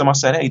I asked him, I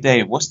said, hey,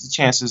 Dave, what's the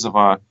chances of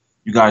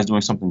you guys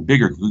doing something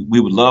bigger? We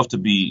would love to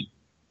be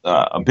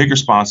a bigger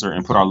sponsor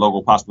and put our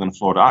logo possibly in the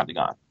Florida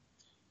Octagon.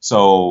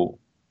 So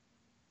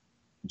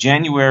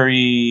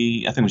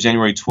January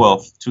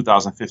 12th,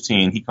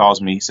 2015, he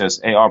calls me. He says,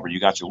 hey, Aubrey,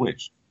 you got your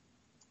wish.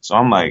 So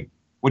I'm like,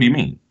 what do you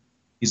mean?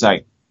 He's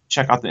like,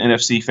 check out the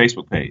NFC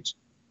Facebook page.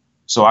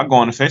 So I go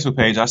on the Facebook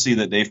page. I see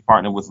that they've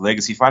partnered with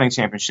Legacy Fighting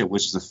Championship,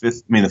 which is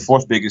the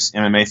fourth biggest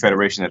MMA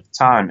federation at the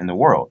time in the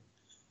world.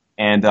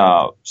 And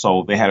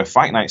so they had a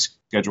fight night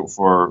scheduled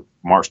for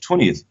March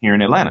 20th here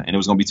in Atlanta, and it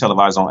was going to be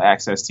televised on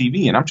Access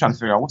TV. And I'm trying to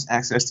figure out what's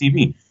Access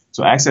TV.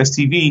 So Access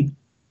TV,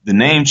 the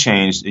name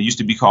changed. It used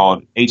to be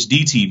called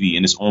HD TV,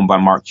 and it's owned by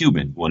Mark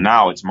Cuban. Well,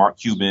 now it's Mark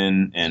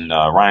Cuban and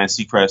Ryan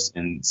Seacrest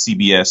and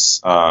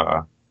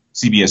CBS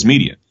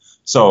Media.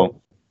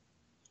 So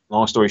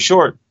long story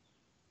short,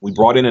 we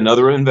brought in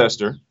another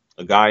investor,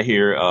 a guy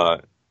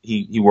here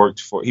he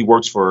works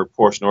for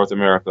Porsche North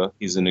America.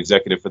 He's an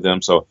executive for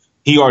them, so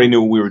he already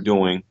knew what we were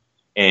doing,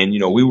 and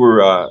we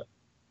were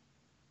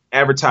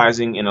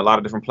advertising in a lot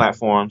of different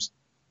platforms,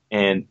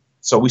 and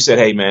so we said,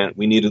 hey man,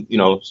 we need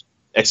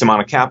X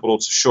amount of capital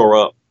to shore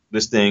up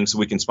this thing so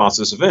we can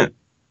sponsor this event,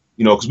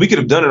 because we could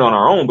have done it on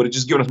our own, but it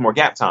just given us more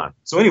gap time.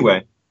 So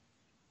anyway,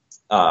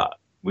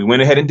 we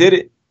went ahead and did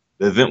it.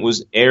 The event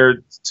was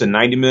aired to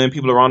 90 million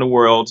people around the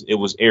world. It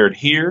was aired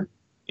here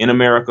in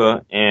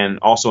America and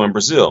also in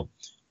Brazil.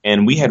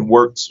 And we had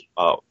worked,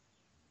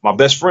 my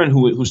best friend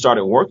who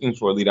started working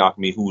for Elite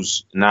Alchemy,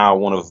 who's now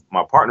one of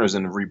my partners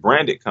in the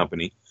rebranded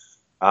company.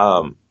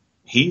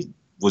 He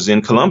was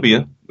in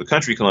Colombia, the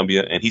country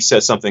Colombia, and he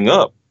set something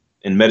up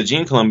in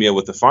Medellin, Colombia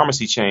with the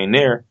pharmacy chain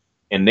there.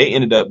 And they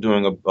ended up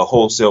doing a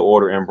wholesale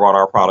order and brought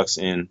our products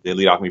in, the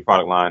Elite Alchemy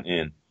product line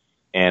in.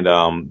 And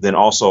then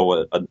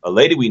also a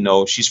lady we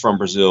know, she's from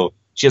Brazil.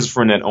 She has a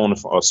friend that owned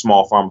a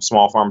small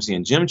pharmacy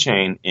and gym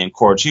chain in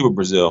Curitiba,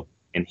 Brazil.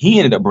 And he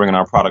ended up bringing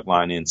our product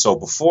line in. So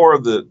before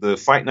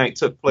the fight night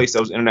took place,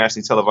 that was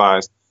internationally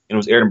televised and it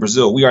was aired in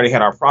Brazil, we already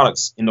had our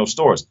products in those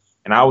stores.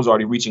 And I was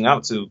already reaching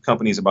out to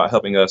companies about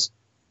helping us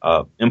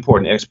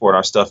import and export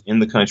our stuff in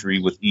the country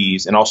with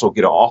ease, and also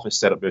get an office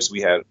set up there so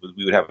we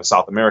would have a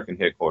South American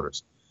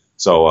headquarters.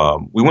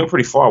 So we went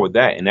pretty far with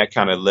that, and that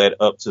kind of led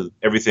up to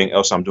everything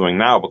else I'm doing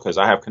now, because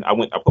I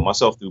put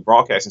myself through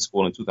broadcasting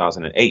school in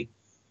 2008.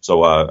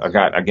 So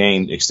I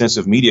gained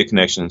extensive media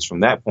connections from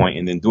that point,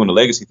 and then doing the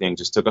legacy thing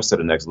just took us to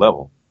the next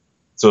level.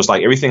 So it's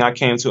like everything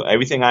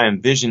I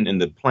envisioned in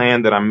the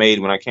plan that I made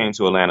when I came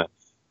to Atlanta,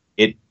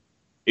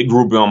 it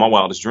grew beyond my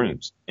wildest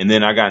dreams. And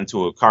then I got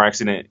into a car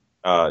accident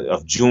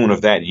of June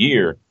of that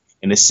year,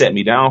 and it set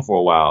me down for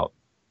a while.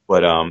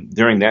 But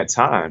during that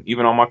time,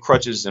 even on my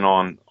crutches and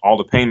on all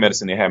the pain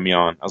medicine they had me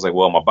on, I was like,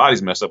 well, my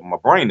body's messed up and my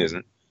brain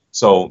isn't.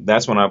 So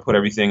that's when I put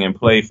everything in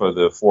play for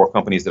the 4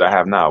 companies that I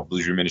have now: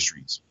 Blue Dream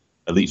Ministries,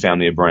 Elite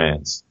Family of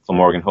Brands,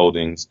 Morgan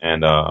Holdings,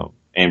 and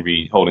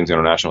Aubrey Holdings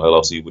International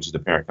LLC, which is the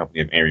parent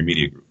company of Aubrey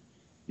Media Group.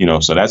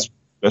 So that's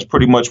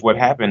pretty much what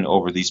happened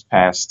over these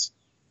past.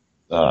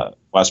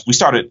 We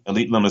started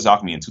Elite Limitless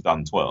Alchemy in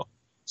 2012.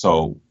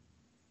 So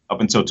up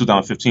until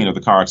 2015 of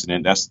the car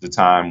accident, that's the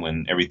time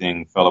when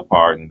everything fell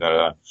apart and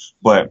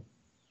but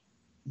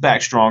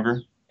back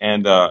stronger.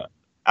 And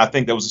I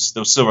think that was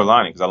the silver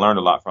lining, because I learned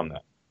a lot from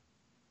that.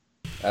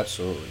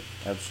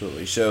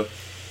 Absolutely. So,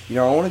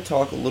 I want to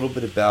talk a little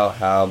bit about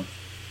how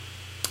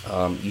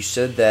you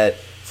said that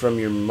from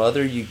your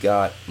mother you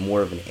got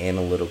more of an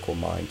analytical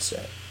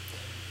mindset.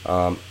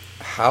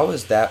 How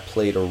has that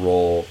played a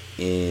role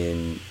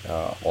in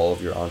all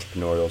of your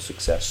entrepreneurial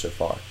success so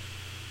far?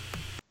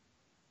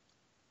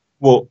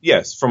 Well,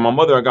 yes, from my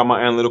mother, I got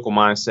my analytical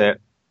mindset.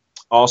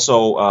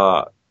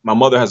 Also, my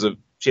mother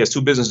she has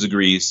 2 business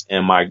degrees,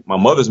 and my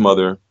mother's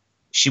mother,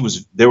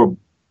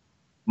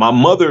 my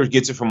mother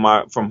gets it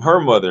from her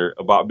mother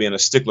about being a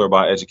stickler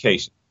about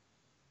education.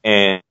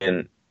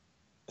 And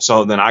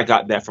so then I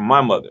got that from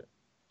my mother.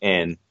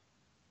 And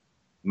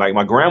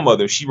my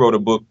grandmother, she wrote a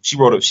book. She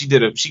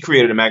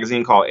created a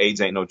magazine called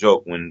AIDS Ain't No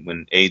Joke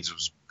when AIDS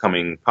was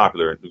becoming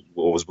popular,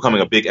 or was becoming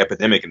a big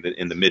epidemic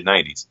in the mid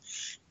 90s.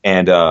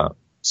 And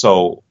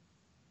so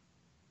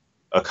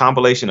a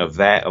compilation of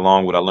that,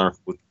 along with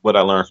what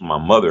I learned from my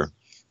mother.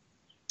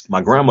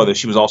 My grandmother,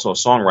 she was also a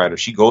songwriter.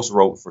 She ghost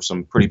wrote for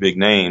some pretty big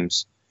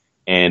names.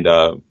 And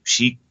I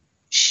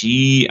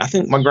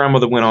think my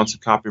grandmother went on to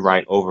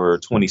copyright over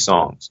 20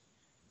 songs.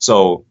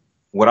 So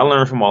what I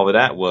learned from all of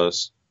that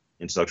was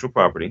intellectual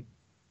property,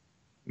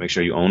 make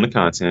sure you own the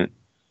content,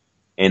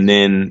 and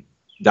then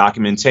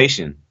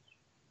documentation.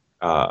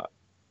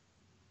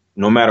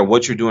 No matter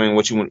what you're doing,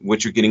 what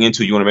you're getting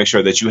into, you want to make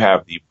sure that you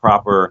have the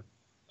proper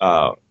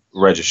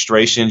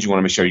registrations. You want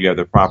to make sure you have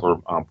the proper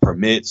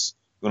permits.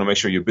 You want to make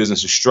sure your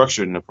business is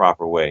structured in the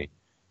proper way.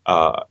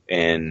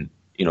 And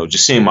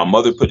just seeing my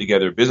mother put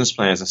together business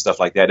plans and stuff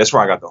like that, that's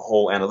where I got the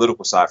whole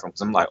analytical side from.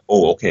 Because I'm like,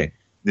 oh, okay,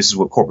 this is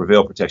what corporate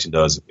veil protection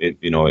does.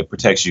 It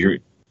protects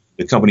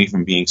the company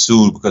from being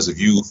sued because of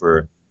you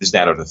for this,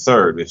 that, or the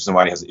third. If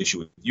somebody has an issue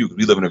with you, because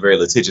we live in a very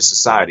litigious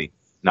society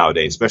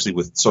nowadays, especially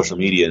with social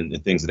media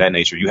and things of that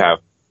nature. You have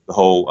the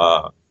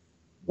whole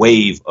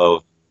wave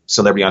of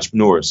celebrity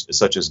entrepreneurs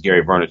such as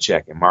Gary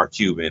Vaynerchuk and Mark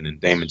Cuban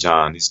and Damon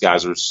John. These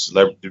guys are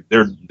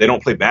they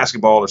don't play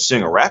basketball or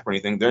sing or rap or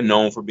anything. They're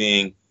known for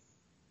being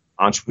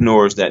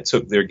entrepreneurs that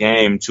took their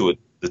game to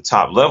the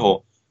top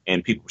level,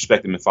 and people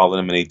respect them and follow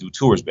them, and they do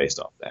tours based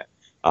off that.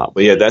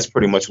 But yeah, that's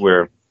pretty much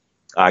where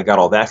I got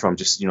all that from.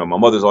 Just, my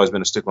mother's always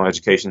been a stickler on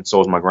education. So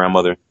was my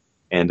grandmother.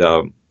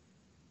 And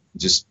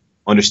just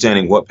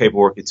understanding what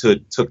paperwork it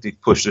took to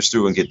push this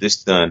through and get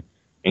this done,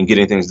 and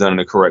getting things done in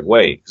the correct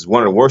way. Because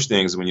one of the worst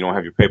things is when you don't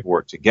have your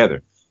paperwork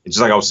together. It's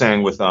just like I was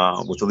saying with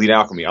Elite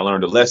Alchemy. I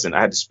learned a lesson.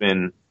 I had to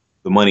spend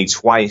the money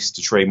twice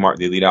to trademark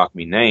the Elite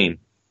Alchemy name,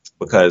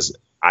 because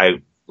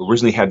I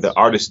originally had the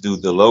artist do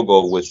the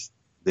logo with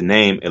the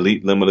name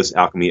Elite Limitless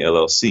Alchemy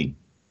LLC.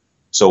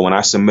 So when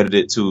I submitted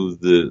it to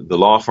the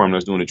law firm that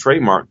was doing the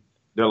trademark,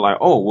 they're like,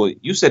 oh, well,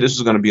 you said this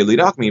was going to be Elite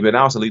Alchemy, but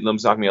now it's Elite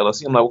Lemons Alchemy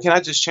LLC. I'm like, well, can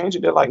I just change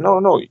it? They're like,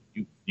 no,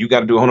 you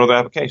got to do a whole other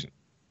application.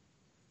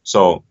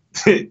 So,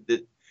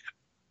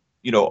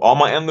 all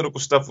my analytical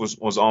stuff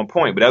was on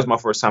point, but that was my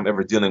first time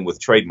ever dealing with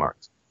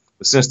trademarks.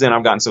 But since then,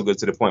 I've gotten so good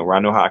to the point where I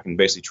know how I can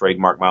basically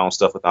trademark my own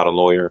stuff without a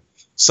lawyer.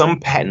 Some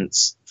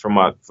patents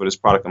for this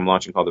product I'm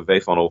launching called the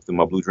Vayfunnel through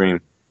my Blue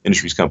Dream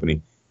Industries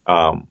company.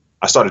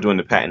 I started doing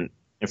the patent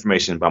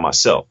information by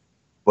myself,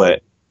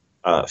 but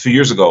a few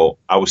years ago,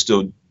 I was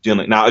still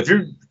dealing. Now, if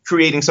you're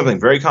creating something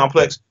very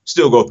complex,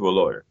 still go through a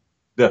lawyer,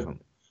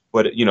 definitely.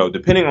 But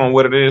depending on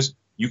what it is,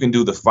 you can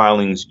do the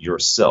filings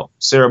yourself.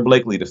 Sarah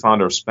Blakely, the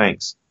founder of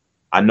Spanx,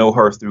 I know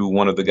her through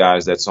one of the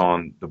guys that's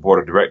on the board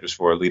of directors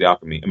for Elite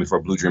Alchemy.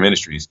 For Blue Dream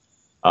Industries.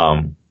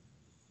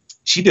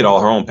 She did all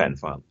her own patent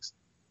filings.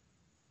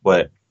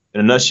 But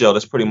in a nutshell,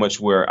 that's pretty much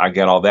where I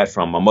got all that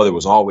from. My mother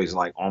was always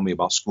like on me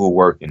about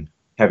schoolwork and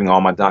having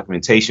all my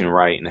documentation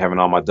right and having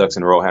all my ducks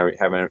in a row,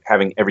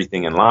 having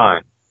everything in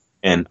line.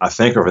 And I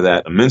thank her for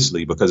that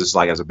immensely, because it's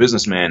like, as a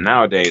businessman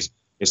nowadays,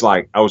 it's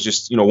like, I was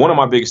just, one of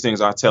my biggest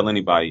things I tell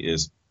anybody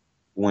is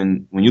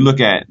when you look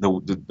at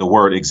the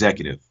word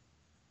executive,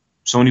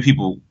 so many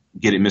people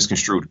get it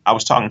misconstrued. I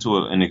was talking to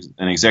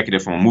an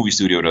executive from a movie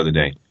studio the other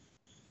day,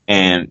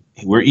 and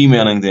we're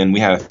emailing. Then we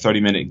had a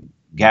 30-minute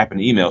gap in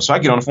the email. So I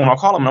get on the phone, I'll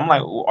call him, and I'm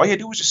like, well, all you had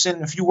to do was just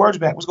send a few words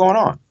back. What's going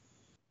on?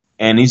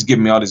 And he's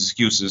giving me all these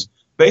excuses.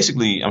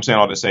 Basically, I'm saying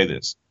all to say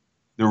this.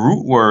 The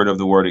root word of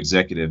the word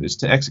executive is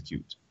to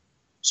execute.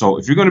 So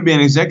if you're going to be an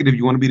executive,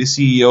 you want to be the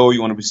CEO,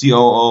 you want to be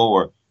COO,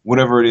 or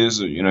whatever it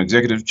is, or,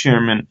 executive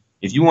chairman.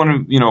 If you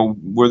want to,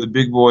 wear the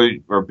big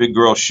boy or big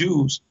girl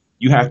shoes,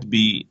 you have to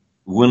be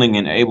willing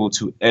and able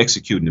to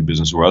execute in the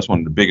business world. That's one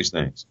of the biggest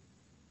things.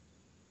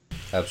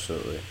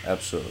 Absolutely.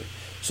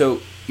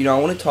 So, I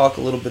want to talk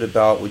a little bit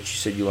about what you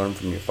said you learned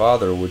from your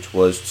father, which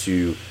was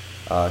to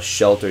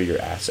shelter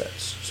your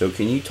assets. So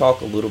can you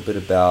talk a little bit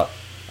about,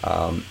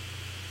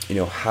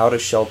 how to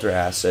shelter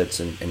assets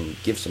and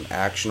give some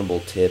actionable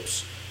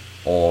tips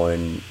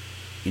on,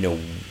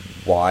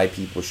 why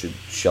people should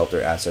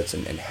shelter assets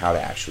and how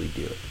to actually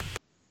do it?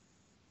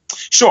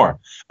 Sure.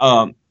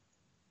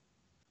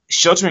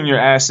 Sheltering your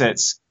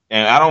assets,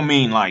 and I don't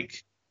mean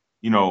like,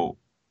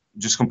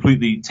 just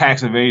completely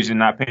tax evasion,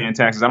 not paying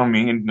taxes. I don't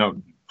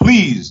mean,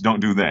 please don't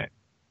do that.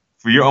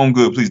 For your own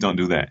good, please don't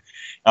do that.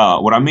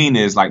 What I mean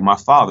is, like, my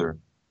father,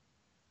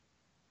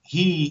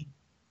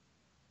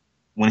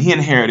 when he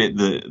inherited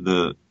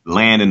the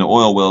land and the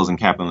oil wells in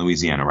Kaplan,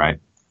 Louisiana, right?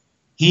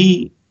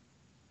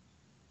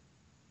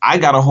 I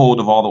got a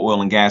hold of all the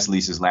oil and gas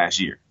leases last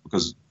year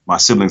because my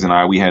siblings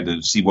and we had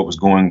to see what was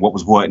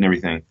what and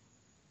everything.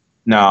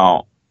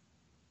 Now,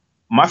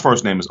 my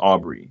first name is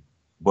Aubrey,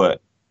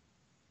 but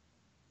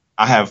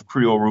I have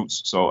Creole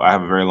roots, so I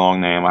have a very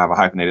long name. I have a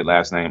hyphenated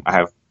last name. I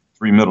have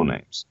 3 middle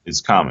names.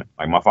 It's common.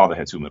 Like, my father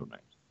had 2 middle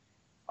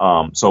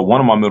names. So one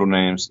of my middle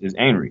names is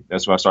Aubrey.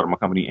 That's why I started my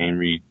company,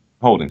 Aubrey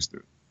Holdings,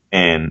 through.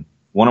 And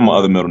one of my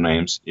other middle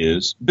names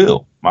is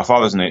Bill. My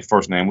father's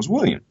first name was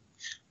William.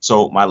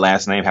 So my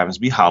last name happens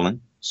to be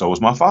Holland. So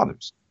was my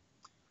father's.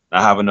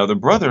 I have another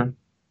brother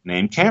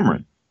named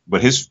Cameron,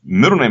 but his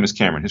middle name is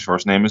Cameron. His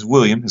first name is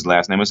William. His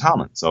last name is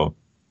Holland. So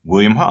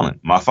William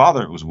Holland. My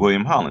father was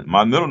William Holland.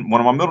 One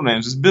of my middle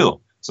names is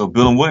Bill. So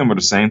Bill and William are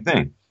the same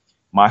thing.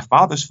 My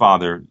father's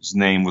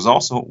name was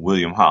also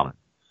William Holland.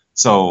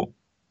 So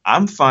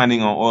I'm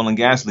finding on oil and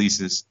gas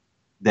leases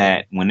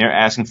that when they're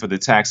asking for the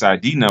tax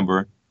ID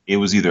number, it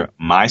was either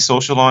my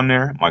social on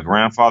there, my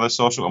grandfather's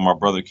social, or my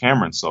brother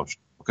Cameron's social,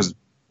 because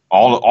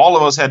all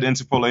of us had the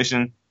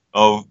interpolation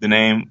of the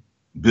name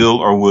Bill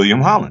or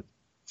William Holland.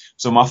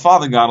 So my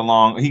father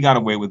he got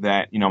away with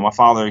that. My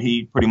father,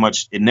 he pretty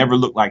much, it never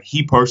looked like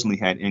he personally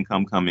had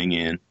income coming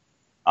in.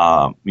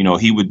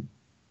 He would,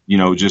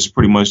 just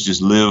pretty much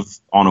just live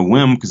on a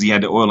whim because he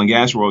had the oil and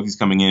gas royalties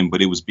coming in,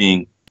 but it was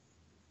being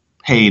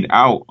paid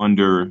out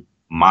under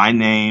my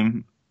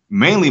name,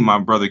 mainly my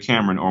brother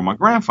Cameron or my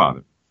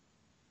grandfather.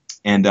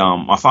 And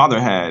my father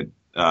had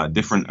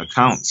different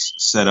accounts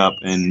set up,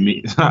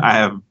 and I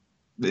have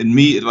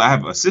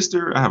a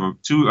sister, I have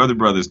 2 other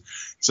brothers.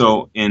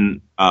 So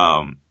in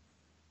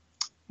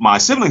my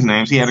siblings'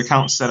 names, he had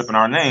accounts set up in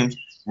our names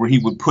where he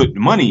would put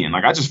money in.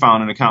 Like, I just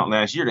found an account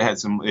last year that had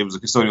it was a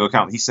custodial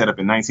account he set up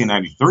in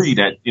 1993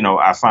 that,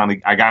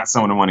 I got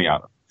some of the money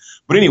out of.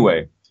 But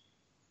anyway,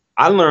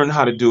 I learned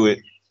how to do it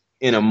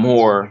in a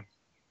more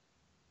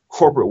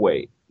corporate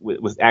way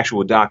with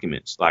actual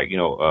documents. Like,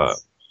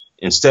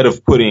 instead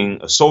of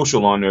putting a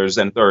social on there,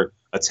 and third,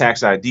 a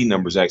tax ID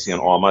number is actually on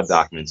all my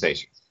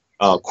documentation.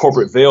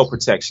 Corporate veil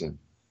protection.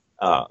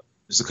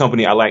 There's a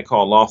company I like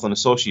called Laughlin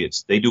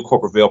Associates. They do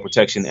corporate veil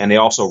protection, and they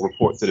also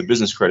report to the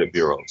business credit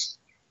bureaus.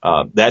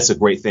 That's a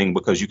great thing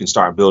because you can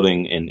start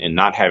building and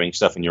not having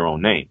stuff in your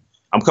own name.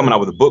 I'm coming out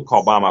with a book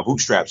called Buy My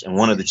Bootstraps, and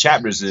one of the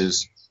chapters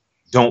is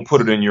don't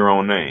put it in your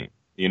own name,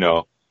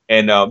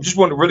 And just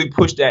want to really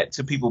push that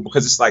to people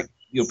because it's like,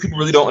 people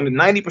really don't.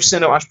 90%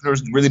 of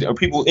entrepreneurs really are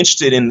people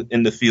interested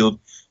in the field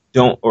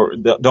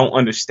don't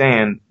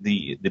understand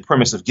the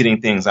premise of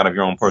getting things out of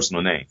your own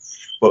personal name.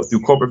 But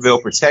through corporate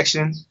veil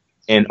protection,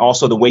 and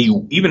also the way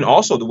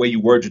you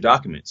word your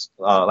documents,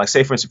 like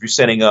say for instance, if you're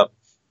setting up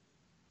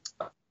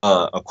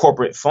a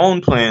corporate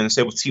phone plan,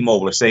 say with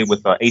T-Mobile or say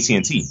with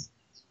AT&T,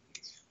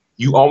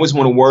 you always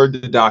want to word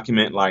the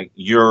document like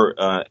you're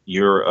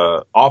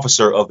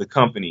officer of the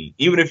company,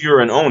 even if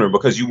you're an owner,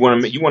 because you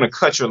want to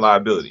cut your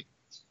liability.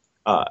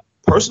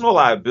 Personal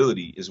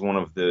liability is one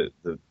of the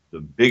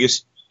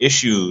biggest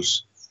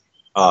issues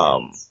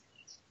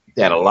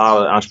that a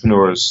lot of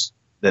entrepreneurs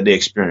that they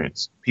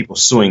experience. People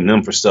suing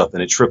them for stuff,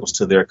 and it trickles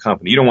to their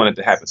company. You don't want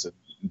it to happen. So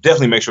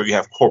definitely make sure you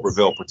have corporate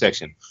veil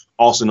protection,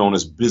 also known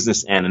as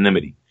business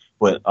anonymity.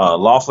 But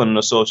Laughlin and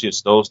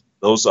Associates, those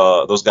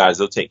guys,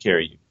 they'll take care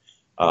of you.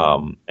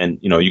 And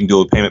you can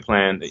do a payment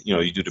plan.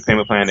 You do the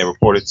payment plan. They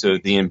report it to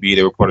DNB.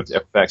 They report it to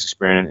Equifax,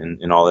 Experian,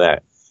 and all of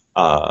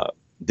that.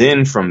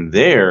 Then from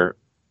there,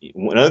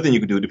 another thing you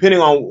can do, depending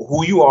on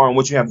who you are and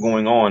what you have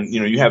going on,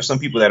 you have some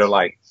people that are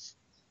like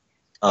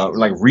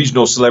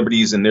regional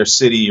celebrities in their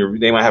city, or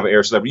they might have an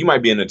air celebrity. You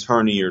might be an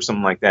attorney or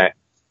something like that,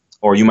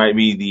 or you might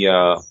be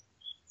the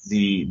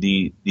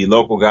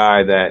local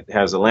guy that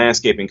has a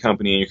landscaping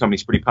company and your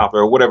company's pretty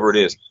popular, or whatever it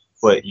is.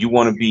 But you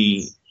want to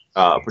be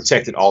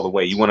protected all the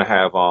way. You want to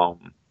have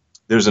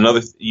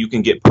you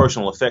can get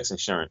personal effects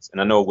insurance, and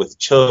I know with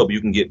Chubb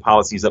you can get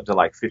policies up to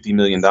like $50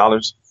 million.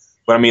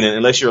 But I mean,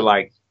 unless you're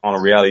like on a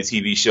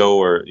reality TV show,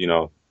 or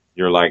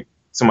you're like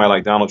somebody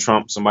like Donald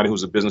Trump, somebody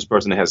who's a business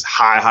person that has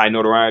high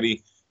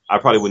notoriety, I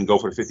probably wouldn't go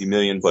for the 50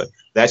 million. But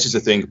that's just a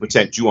thing to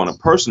protect you on a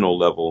personal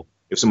level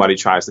if somebody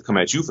tries to come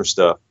at you for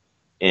stuff.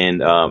 And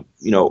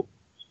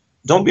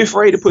don't be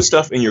afraid to put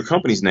stuff in your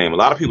company's name. A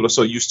lot of people are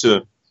so used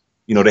to,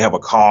 they have a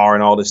car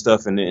and all this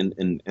stuff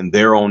in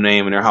their own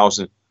name in their house,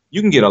 and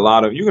you can rent a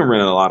lot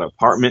of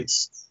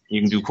apartments.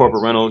 You can do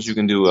corporate rentals. You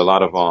can do a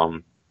lot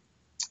of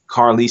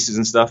car leases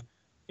and stuff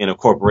in a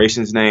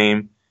corporation's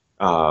name.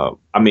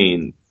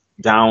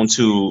 Down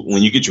to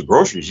when you get your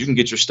groceries, you can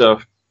get your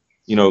stuff,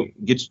 get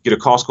a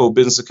Costco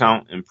business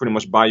account and pretty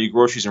much buy your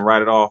groceries and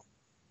write it off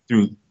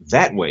through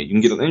that way. You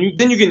can get it, and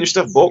then you're getting your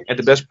stuff bulk at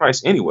the best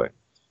price anyway.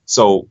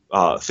 So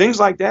things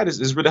like that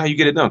is really how you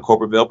get it done.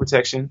 Corporate veil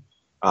protection,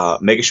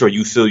 making sure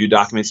you fill your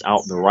documents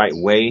out the right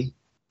way,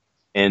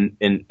 and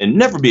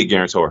never be a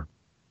guarantor.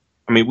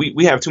 I mean,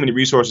 we have too many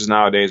resources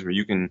nowadays where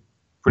you can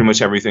pretty much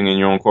have everything in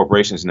your own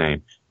corporation's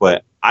name.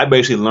 But I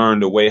basically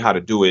learned a way how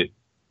to do it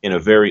in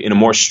a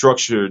more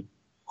structured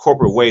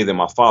corporate way than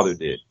my father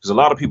did. Because a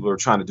lot of people are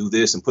trying to do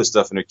this and put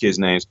stuff in their kids'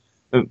 names.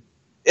 And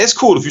it's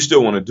cool if you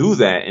still want to do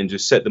that and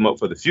just set them up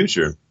for the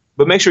future.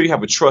 But make sure you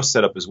have a trust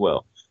set up as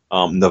well.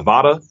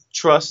 Nevada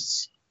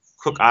trusts,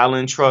 Cook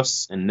Island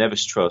trusts, and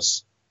Nevis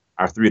trusts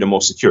are three of the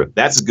most secure.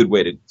 That's a good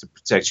way to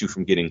protect you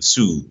from getting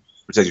sued,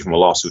 protect you from a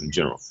lawsuit in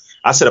general.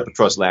 I set up a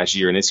trust last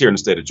year, and it's here in the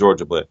state of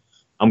Georgia, but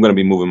I'm going to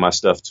be moving my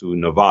stuff to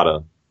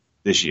Nevada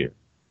this year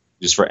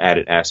just for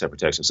added asset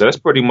protection. So that's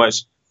pretty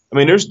much,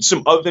 there's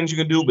some other things you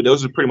can do, but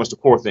those are pretty much the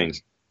core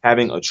things.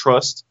 Having a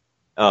trust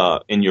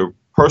in your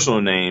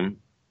personal name.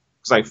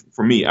 Because like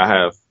for me, I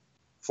have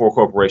 4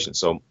 corporations.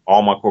 So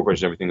all my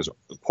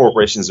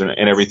corporations and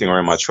everything are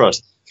in my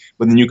trust.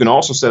 But then you can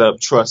also set up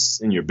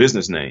trusts in your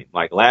business name.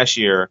 Like last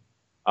year,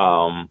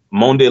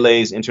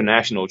 Mondelez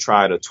International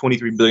tried a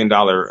 $23 billion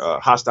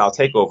hostile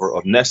takeover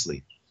of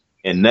Nestle.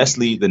 And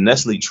the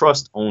Nestle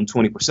Trust owned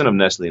 20% of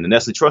Nestle. And the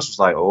Nestle Trust was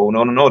like, oh,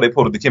 no. They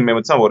pulled up the Kim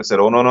Matumbo. They said,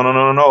 oh,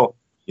 no.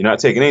 You're not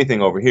taking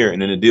anything over here.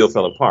 And then the deal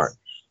fell apart.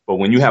 But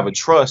when you have a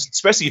trust,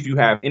 especially if you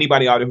have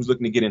anybody out there who's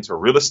looking to get into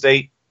real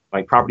estate,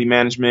 like property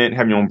management,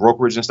 having your own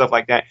brokerage and stuff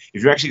like that,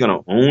 if you're actually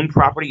going to own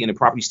property and the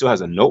property still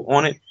has a note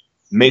on it,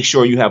 make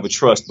sure you have a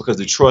trust, because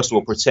the trust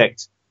will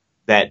protect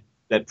that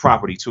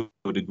property to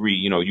a degree.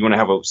 You want to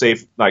have a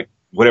safe, like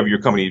whatever your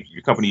company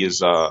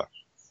is,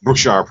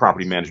 Brookshire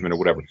Property Management or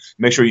whatever.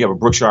 Make sure you have a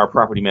Brookshire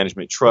Property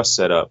Management trust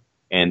set up.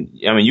 And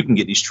you can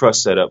get these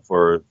trusts set up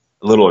for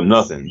a little or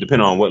nothing,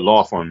 depending on what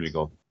law firm you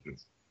go through.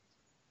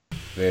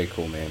 Very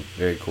cool, man.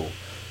 Very cool.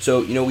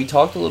 So, we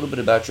talked a little bit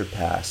about your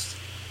past.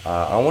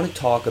 I want to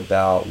talk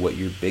about what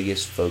your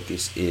biggest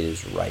focus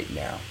is right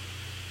now.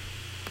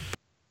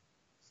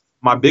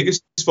 My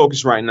biggest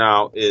focus right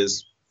now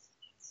is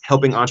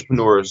helping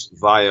entrepreneurs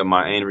via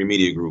my Aubrey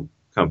Media Group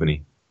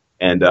company.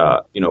 And,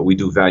 we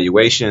do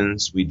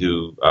valuations. We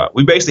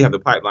basically have the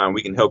pipeline.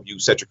 We can help you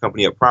set your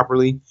company up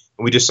properly.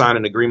 And we just signed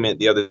an agreement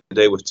the other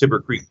day with Timber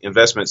Creek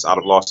Investments out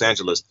of Los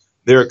Angeles.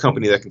 They're a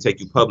company that can take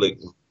you public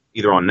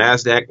either on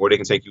NASDAQ, or they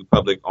can take you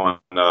public on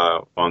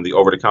the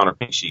over-the-counter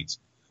pink sheets.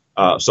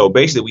 So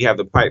basically, we have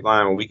the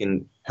pipeline where we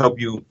can help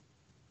you.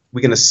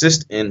 We can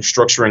assist in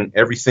structuring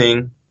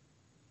everything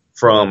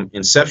from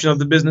inception of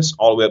the business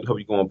all the way up to help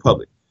you go on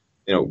public.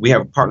 We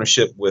have a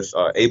partnership with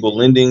Able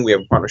Lending. We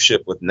have a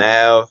partnership with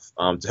NAV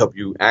to help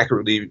you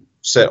accurately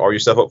set all your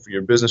stuff up for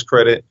your business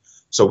credit.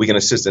 So we can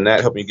assist in that,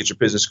 helping you get your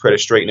business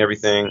credit straight and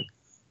everything.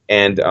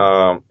 And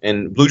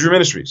Blue Dream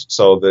Industries.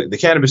 So the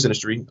cannabis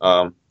industry.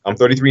 I'm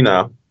 33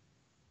 now.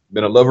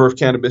 Been a lover of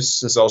cannabis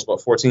since I was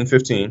about 14,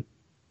 15.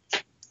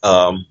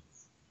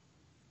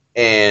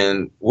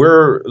 and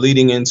we're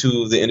leading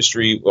into the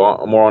industry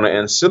more on an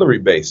ancillary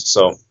base.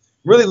 So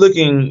really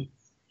looking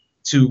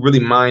to really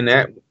mine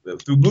that.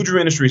 Through Blue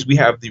Dream Industries, we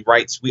have the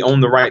rights. We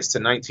own the rights to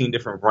 19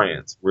 different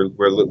brands. We're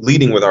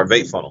leading with our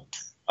vape funnel.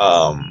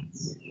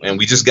 And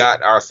we just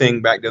got our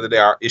thing back the other day,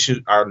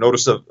 our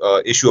notice of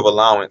issue of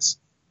allowance,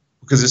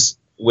 because it's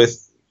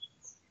with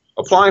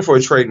applying for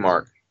a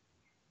trademark.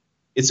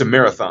 It's a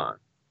marathon.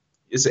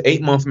 It's an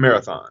 8-month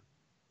marathon,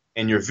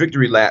 and your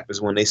victory lap is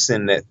when they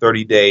send that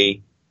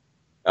 30-day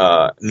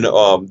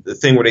the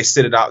thing where they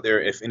sit it out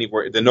there, if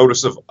anywhere, the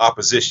notice of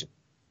opposition.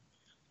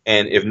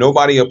 And if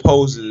nobody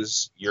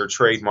opposes your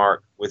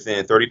trademark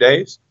within 30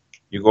 days,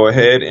 you go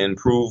ahead and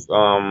prove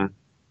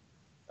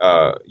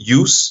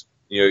use.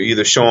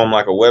 Either show them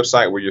like a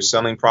website where you're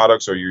selling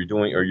products, or you're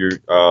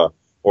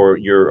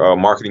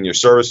marketing your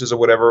services or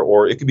whatever,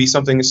 or it could be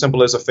something as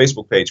simple as a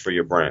Facebook page for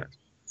your brand.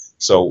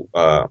 So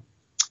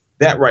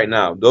that right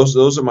now,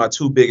 those are my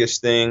two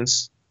biggest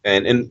things.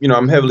 And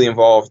I'm heavily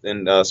involved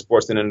in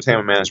sports and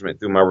entertainment management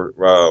through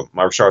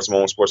my Richard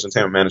Simone Sports and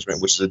Entertainment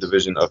Management, which is a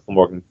division of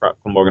Morgan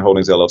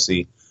Holdings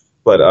LLC.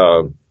 But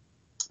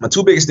my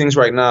two biggest things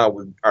right now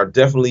are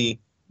definitely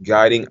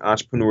guiding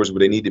entrepreneurs where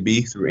they need to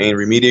be through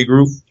Aubrey Media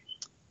Group,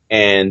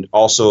 and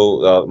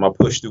also my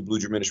push through Blue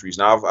Dream Ministries.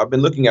 Now I've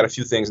been looking at a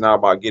few things now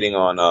about getting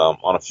on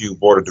a few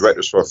board of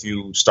directors for a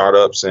few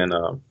startups and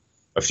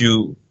a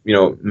few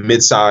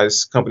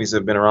mid-sized companies that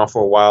have been around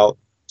for a while.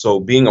 So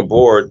being a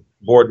board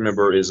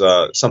member is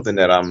something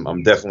that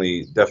I'm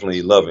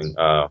definitely loving.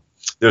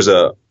 There's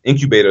a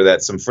incubator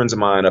that some friends of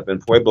mine up in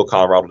Pueblo,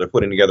 Colorado, they're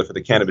putting together for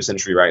the cannabis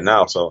industry right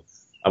now. So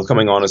I'm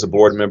coming on as a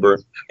board member,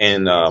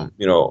 and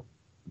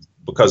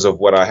because of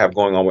what I have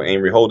going on with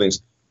Aubrey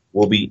Holdings,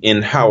 we'll be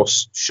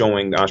in-house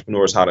showing the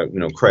entrepreneurs how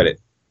to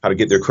how to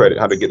get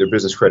their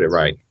business credit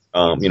right,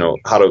 how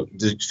to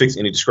fix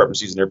any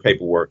discrepancies in their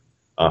paperwork,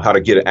 how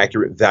to get an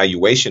accurate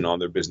valuation on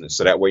their business,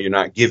 so that way you're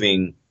not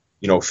giving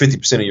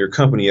 50% of your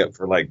company up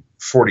for like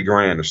 40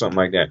 grand or something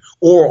like that.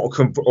 Or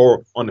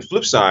on the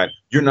flip side,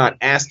 you're not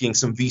asking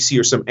some VC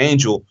or some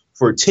angel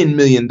for $10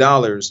 million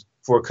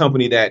for a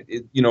company that,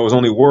 is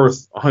only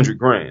worth 100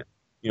 grand,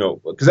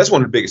 because that's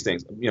one of the biggest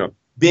things,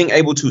 being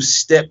able to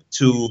step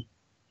to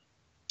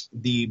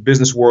the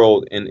business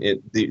world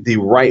in the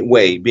right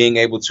way, being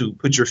able to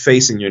put your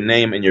face and your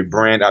name and your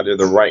brand out there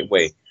the right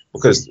way.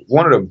 Because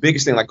one of the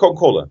biggest things, like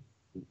Coca-Cola,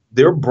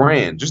 their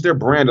brand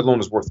alone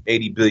is worth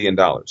 $80 billion.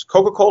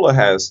 Coca-Cola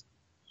has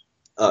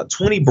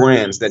 20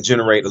 brands that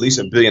generate at least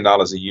 $1 billion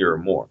a year or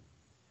more.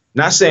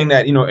 Not saying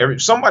that,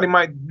 somebody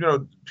might,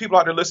 people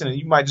out there listening,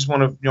 you might just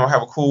want to,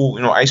 have a cool,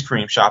 ice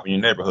cream shop in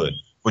your neighborhood,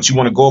 but you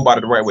want to go about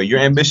it the right way. Your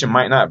ambition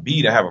might not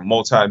be to have a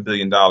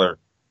multi-billion-dollar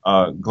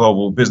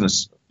global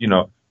business,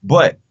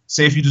 but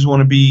say if you just want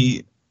to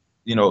be,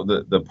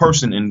 the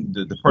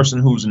person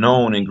who's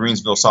known in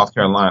Greensville, South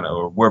Carolina,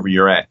 or wherever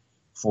you're at,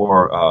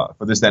 for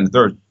this, that, and the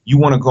third, you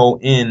want to go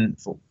in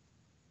for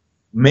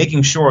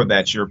making sure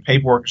that your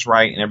paperwork is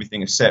right and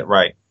everything is set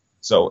right.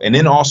 So, and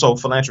then also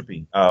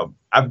philanthropy.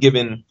 I've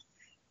given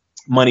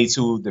money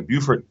to the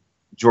Beaufort,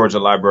 Georgia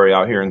library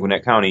out here in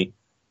Gwinnett County,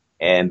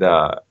 and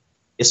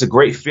it's a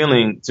great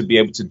feeling to be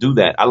able to do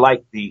that. I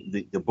like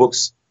the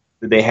books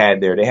that they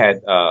had there. They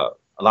had a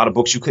lot of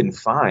books you couldn't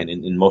find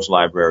in most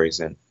libraries,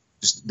 and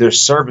just their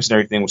service and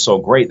everything was so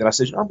great that I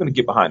said, I'm going to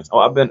get behind this.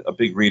 I've been a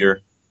big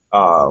reader.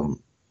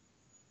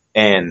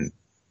 And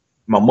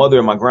my mother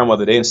and my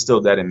grandmother, they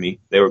instilled that in me.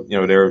 They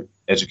were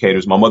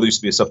educators. My mother used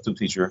to be a substitute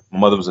teacher. My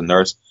mother was a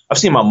nurse. I've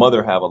seen my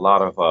mother have a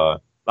lot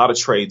of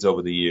trades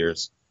over the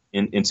years,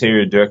 in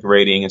interior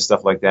decorating and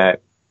stuff like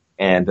that.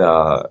 And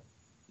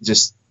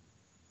just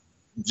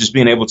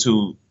being able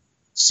to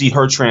see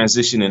her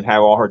transition and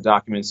have all her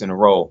documents in a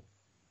row.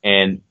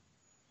 And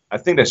I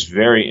think that's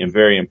very,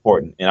 very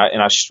important.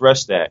 And I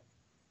stress that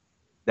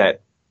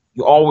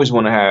you always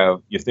want to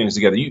have your things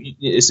together.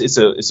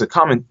 It's a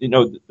common,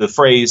 the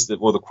phrase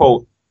or the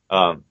quote,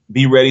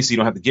 be ready so you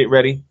don't have to get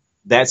ready.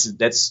 That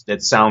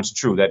sounds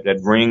true. That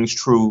rings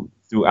true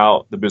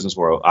throughout the business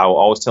world. I will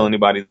always tell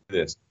anybody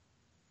this: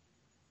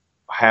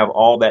 have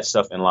all that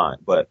stuff in line.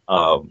 But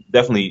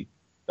definitely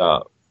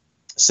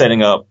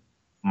setting up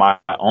my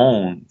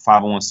own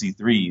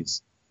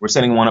 501c3s. We're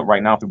setting one up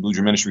right now through Blue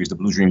Dream Ministries, the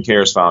Blue Dream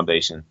Cares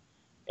Foundation,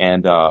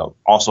 and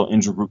also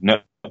Angel Group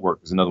Network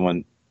is another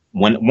one.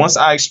 Once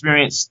I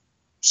experienced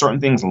certain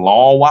things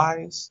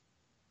law-wise,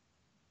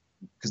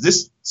 because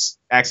this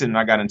accident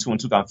I got into in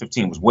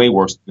 2015 was way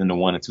worse than the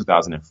one in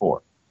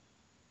 2004.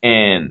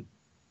 And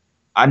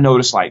I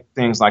noticed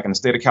things like in the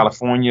state of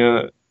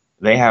California,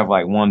 they have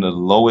one of the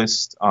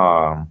lowest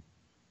minimum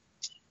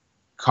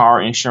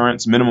car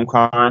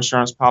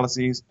insurance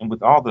policies. And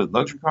with all the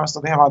luxury car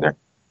stuff they have out there,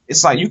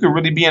 it's you could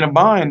really be in a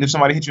bind if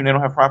somebody hits you and they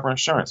don't have proper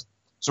insurance.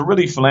 So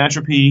really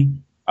philanthropy,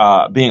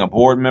 being a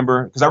board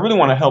member, because I really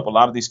want to help a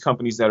lot of these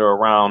companies that are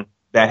around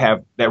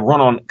that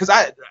run on, because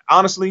I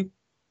honestly,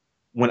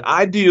 when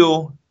I'm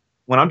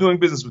doing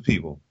business with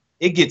people,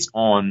 it gets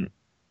on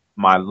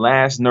my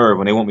last nerve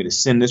when they want me to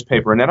send this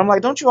paper and that. I'm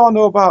like, don't you all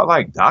know about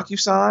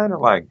DocuSign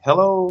or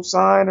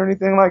HelloSign or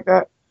anything like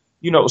that?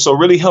 So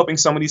really helping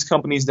some of these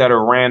companies that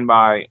are ran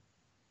by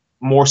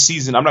more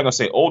seasoned, I'm not going to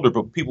say older,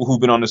 but people who've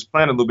been on this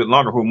planet a little bit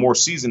longer, who are more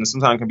seasoned and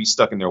sometimes can be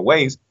stuck in their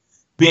ways,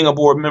 being a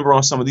board member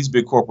on some of these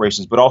big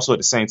corporations, but also at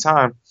the same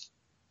time,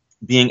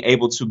 being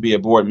able to be a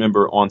board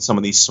member on some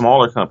of these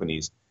smaller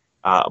companies,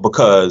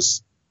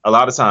 because a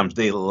lot of times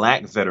they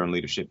lack veteran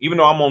leadership. Even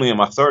though I'm only in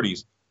my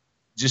 30s,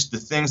 just the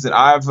things that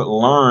I've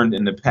learned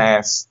in the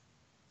past,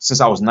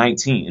 since I was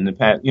 19, in the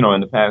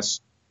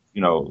past,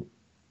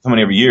 how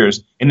many ever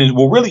years, and then,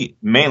 well, really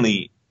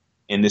mainly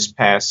in this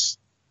past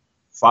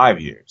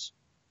 5 years,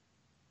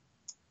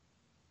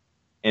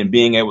 and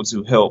being able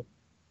to help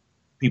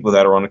people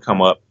that are on the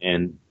come up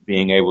and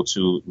being able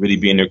to really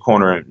be in their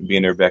corner and be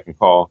in their beck and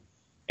call,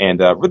 and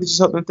really just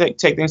help them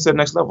take things to the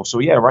next level. So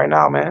yeah, right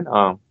now, man,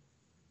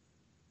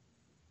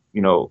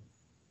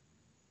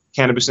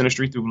 cannabis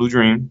industry through Blue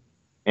Dream,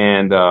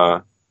 and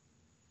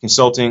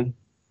consulting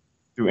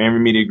through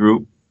Ambry Media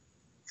Group,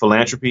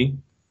 philanthropy,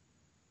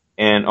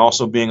 and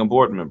also being a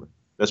board member.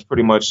 That's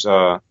pretty much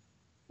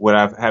what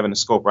I have in the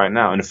scope right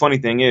now. And the funny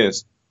thing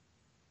is,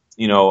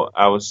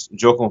 I was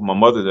joking with my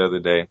mother the other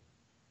day.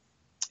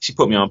 She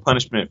put me on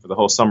punishment for the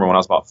whole summer when I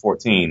was about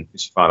 14,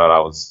 because she found out I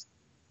was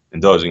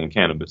indulging in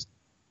cannabis.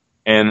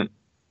 And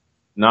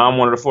now I'm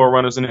one of the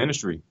forerunners in the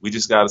industry. We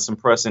just got some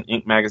press in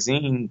Inc.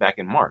 magazine back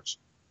in March.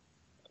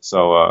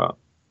 So,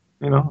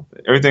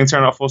 everything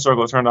turned out full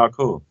circle. It turned out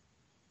cool.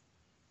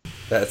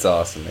 That's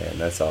awesome, man.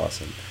 That's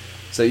awesome.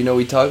 So,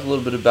 we talked a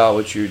little bit about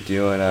what you're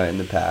doing in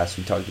the past.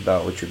 We talked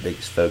about what your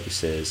biggest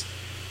focus is.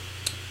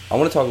 I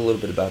want to talk a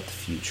little bit about the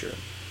future.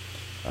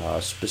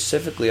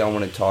 Specifically, I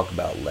want to talk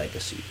about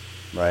legacy,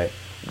 right?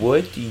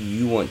 What do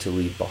you want to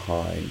leave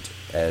behind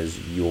as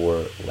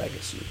your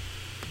legacy?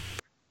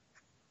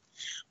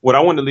 What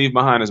I want to leave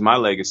behind as my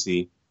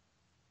legacy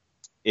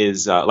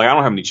is, I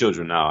don't have any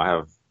children now. I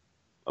have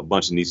a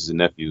bunch of nieces and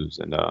nephews,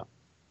 and,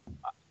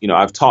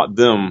 I've taught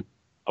them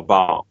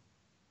about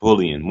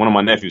bullying. One of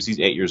my nephews, he's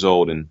 8 years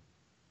old, and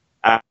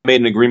I made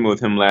an agreement with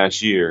him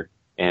last year,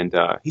 and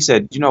he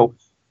said,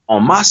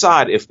 on my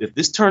side, if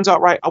this turns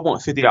out right, I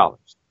want $50.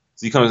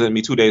 So he comes at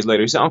me 2 days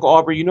later. He said, Uncle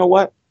Aubrey, you know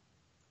what?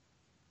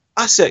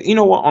 I said,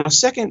 on a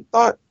second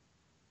thought,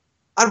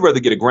 I'd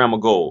rather get a gram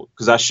of gold,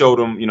 because I showed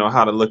him,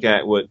 how to look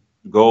at what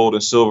gold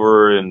and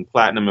silver and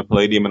platinum and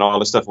palladium and all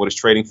this stuff, what it's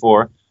trading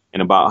for,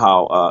 and about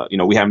how,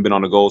 we haven't been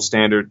on the gold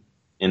standard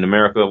in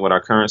America with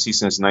our currency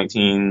since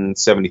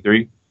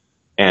 1973.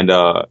 And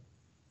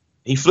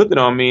he flipped it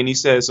on me, and he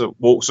said, so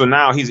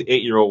now he's an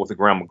 8-year-old with a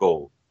gram of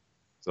gold.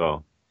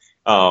 So,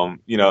 and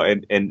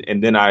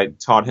then I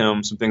taught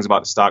him some things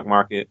about the stock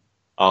market.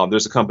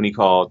 There's a company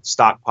called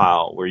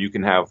Stockpile where you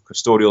can have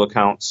custodial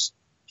accounts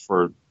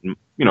for,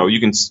 you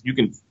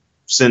can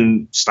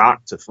send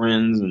stock to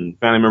friends and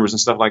family members and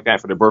stuff like that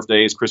for their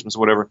birthdays, Christmas, or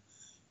whatever.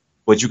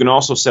 But you can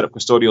also set up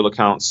custodial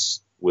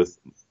accounts with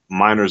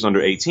minors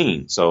under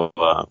 18. So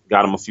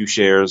got him a few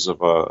shares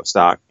of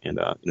stock, and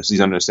so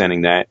he's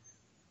understanding that.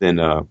 Then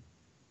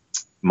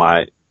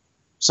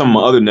some of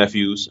my other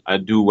nephews, I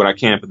do what I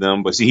can for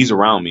them, but see, he's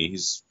around me.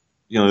 He's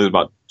there's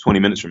about 20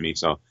 minutes from me.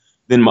 So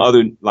then my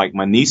other, like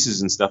my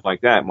nieces and stuff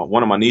like that.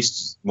 One of my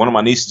nieces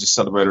just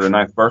celebrated her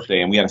 9th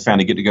birthday, and we had a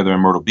family get together in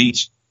Myrtle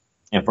Beach.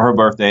 And for her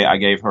birthday, I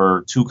gave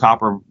her two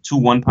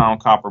 1-pound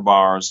copper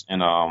bars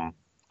and a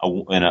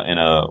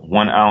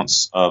 1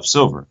 ounce of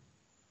silver,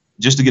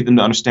 just to get them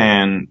to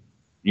understand,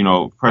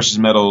 precious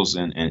metals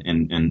and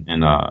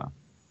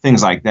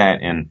things like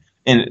that, and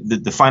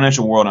the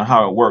financial world and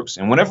how it works.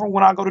 And when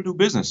I go to do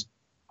business,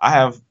 I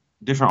have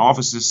different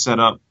offices set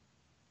up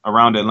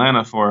around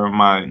Atlanta for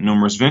my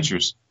numerous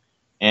ventures.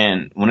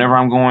 And whenever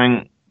I'm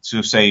going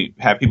to, say,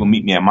 have people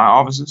meet me at my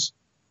offices,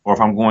 or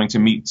if I'm going to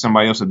meet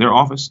somebody else at their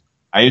office,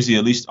 I usually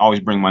at least always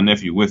bring my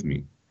nephew with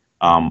me.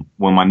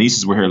 When my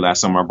nieces were here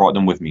last summer, I brought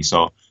them with me.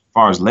 So as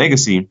far as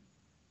legacy,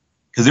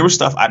 because there was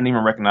stuff I didn't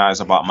even recognize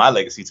about my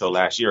legacy till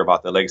last year,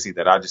 about the legacy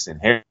that I just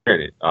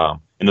inherited,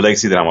 and the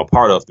legacy that I'm a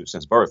part of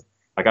since birth.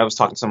 Like, I was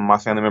talking to some of my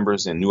family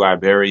members in New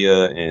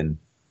Iberia and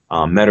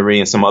Metairie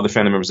and some other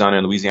family members down there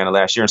in Louisiana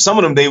last year. And some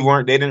of them, they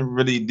didn't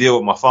really deal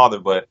with my father,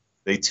 but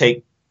they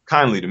take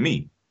kindly to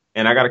me.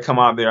 And I got to come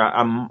out there.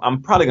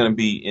 I'm probably going to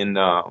be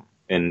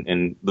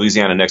in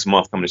Louisiana next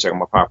month, coming to check out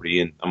my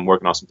property, and I'm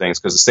working on some things,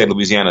 because the state of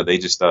Louisiana, they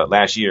just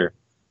last year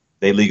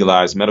they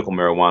legalized medical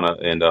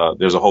marijuana, and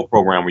there's a whole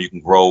program where you can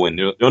grow, and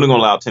they're only going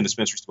to allow 10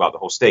 dispensaries throughout the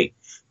whole state.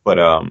 But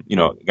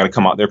got to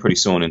come out there pretty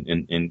soon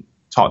and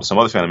talk to some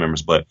other family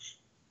members. But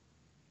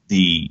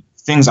the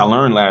things I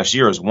learned last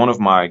year is, one of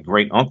my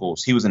great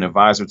uncles, he was an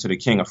advisor to the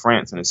King of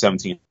France in the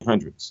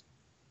 1700s,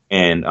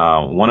 and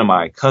one of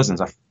my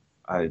cousins,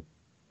 I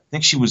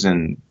think she was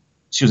an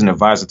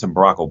advisor to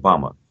Barack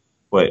Obama.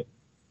 But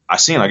I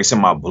seen, like, it's in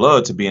my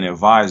blood to be an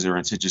advisor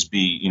and to just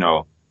be,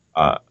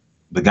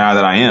 the guy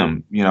that I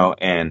am,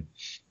 and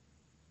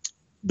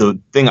the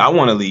thing I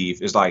want to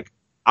leave is, like,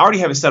 I already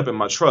have it set up in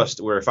my trust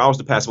where if I was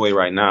to pass away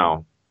right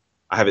now,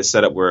 I have it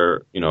set up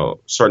where,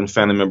 certain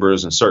family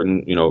members and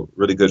certain,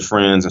 really good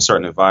friends and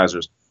certain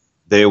advisors,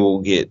 they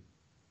will get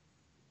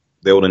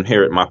they will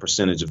inherit my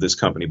percentage of this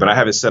company. But I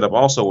have it set up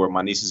also where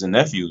my nieces and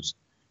nephews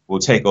will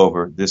take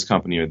over this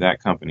company or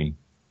that company.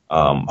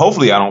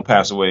 Hopefully, I don't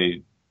pass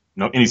away,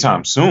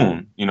 anytime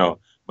soon.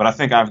 But I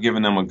think I've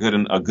given them a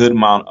good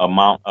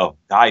amount of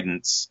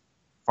guidance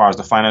as far as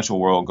the financial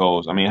world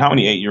goes. I mean, how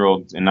many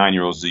 8-year-olds and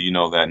 9-year-olds do you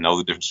know that know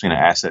the difference between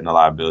an asset and a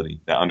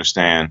liability, that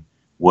understand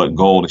what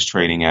gold is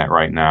trading at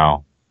right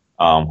now,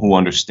 who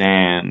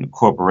understand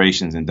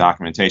corporations and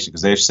documentation,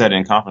 because they've sat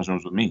in conference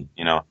rooms with me,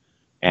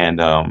 and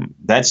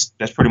that's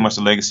pretty much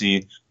the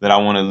legacy that I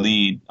want to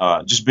lead.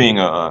 Just being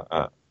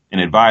an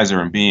advisor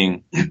and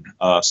being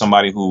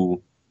somebody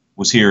who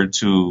was here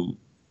to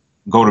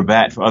go to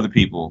bat for other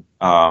people,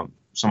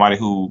 somebody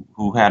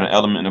who had an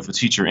element of a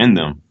teacher in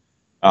them.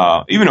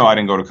 Even though I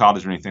didn't go to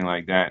college or anything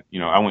like that,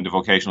 I went to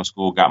vocational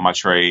school, got my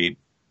trade,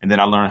 and then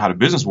I learned how the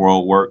business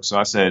world works. So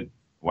I said,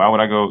 why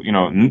would I go,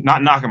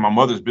 not knocking my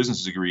mother's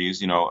business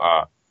degrees,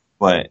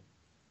 but,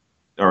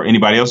 or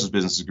anybody else's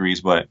business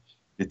degrees. But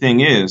the thing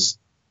is,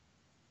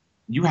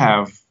 you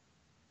have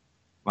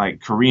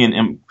like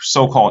Korean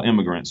so-called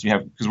immigrants. You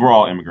have, because we're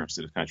all immigrants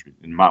to this country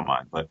in my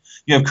mind, but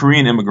you have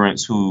Korean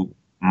immigrants who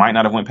might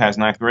not have went past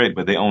ninth grade,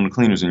 but they own the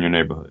cleaners in your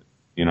neighborhood,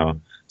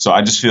 So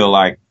I just feel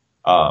like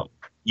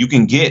you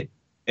can get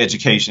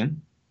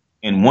education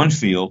in one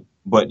field,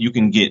 but you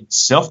can get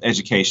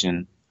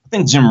self-education. I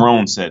think Jim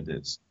Rohn said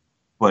this,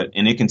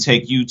 and it can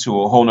take you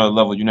to a whole nother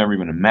level you never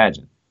even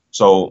imagined.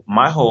 So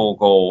my whole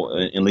goal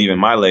in leaving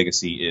my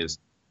legacy is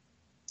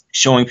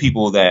showing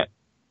people that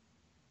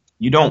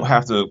you don't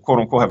have to, quote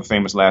unquote, have a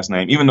famous last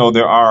name, even though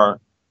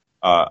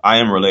I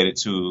am related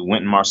to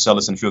Wynton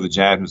Marsalis and a few of the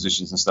jazz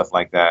musicians and stuff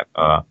like that.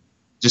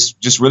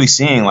 Just really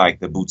seeing like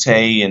the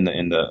Boutte and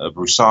the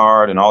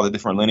Broussard and all the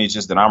different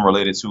lineages that I'm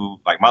related to.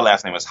 Like my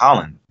last name is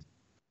Holland,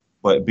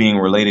 but being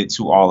related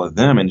to all of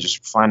them and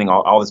just finding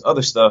all this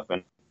other stuff.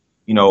 And,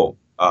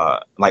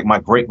 like my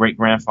great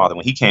grandfather,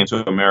 when he came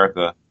to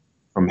America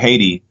from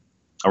Haiti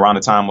around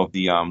the time of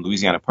the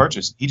Louisiana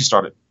Purchase, he just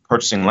started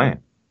purchasing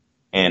land.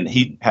 And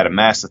he had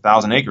amassed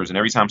 1,000 acres. And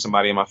every time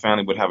somebody in my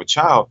family would have a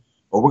child,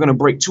 we're going to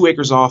break 2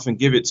 acres off and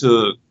give it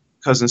to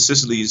cousin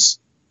Cicely's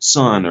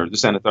son or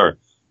this and the third.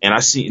 And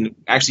I see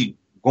actually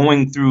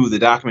going through the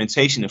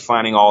documentation and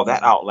finding all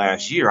that out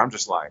last year, I'm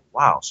just like,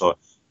 wow. So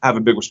I have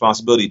a big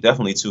responsibility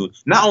definitely to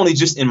not only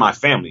just in my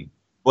family,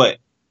 but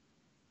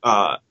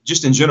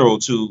just in general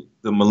to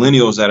the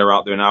millennials that are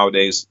out there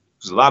nowadays,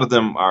 because a lot of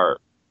them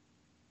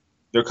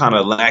they're kind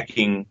of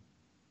lacking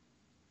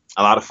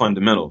a lot of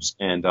fundamentals.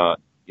 And,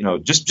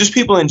 just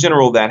people in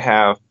general that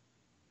have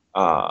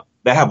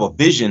a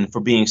vision for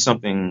being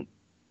something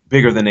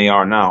bigger than they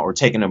are now, or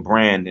taking a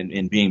brand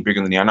and being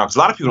bigger than they are now. Because a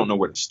lot of people don't know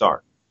where to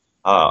start.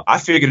 I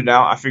figured it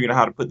out. I figured out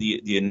how to put the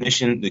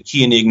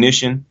key in the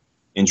ignition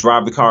and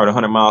drive the car at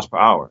 100 miles per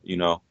hour,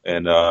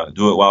 and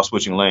do it while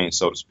switching lanes,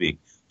 so to speak.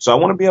 So I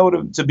want to be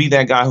able to be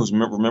that guy who's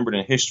remembered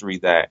in history,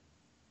 that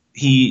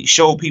he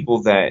showed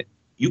people that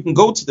you can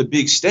go to the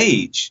big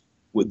stage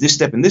with this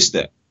step and this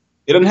step.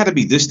 It doesn't have to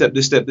be this step,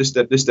 this step, this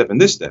step, this step,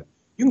 and this step.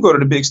 You can go to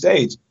the big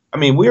stage. I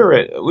mean, we were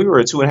a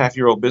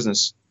 2.5-year-old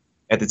business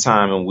at the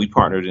time, and we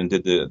partnered and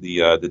did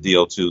the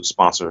deal to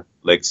sponsor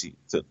Legacy's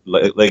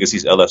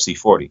LFC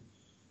 40.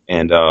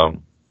 And,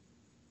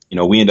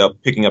 we ended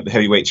up picking up the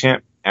heavyweight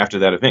champ after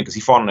that event, because he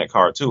fought on that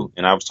card too.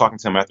 And I was talking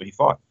to him after he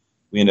fought.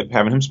 We ended up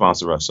having him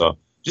sponsor us. So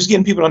just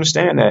getting people to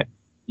understand that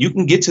you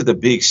can get to the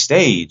big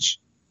stage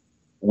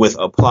with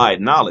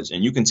applied knowledge,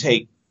 and you can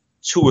take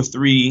 2 or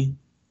 3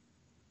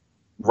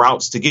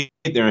 routes to get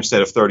there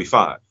instead of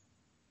 35.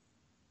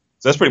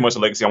 So that's pretty much the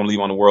legacy I want to leave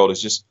on the world,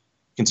 is just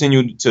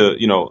continue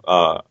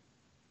to,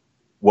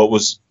 what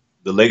was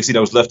the legacy that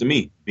was left to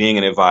me, being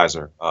an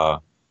advisor.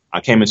 I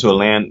came into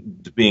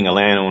being a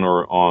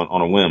landowner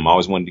on a whim. I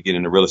always wanted to get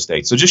into real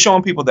estate. So just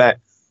showing people that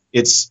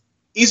it's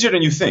easier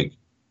than you think.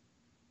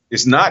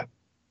 It's not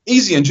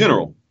easy in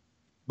general,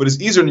 but it's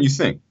easier than you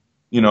think.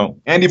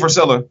 Andy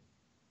Frisella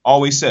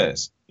always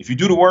says, if you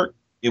do the work,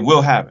 it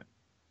will happen.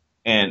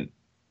 And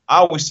I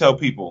always tell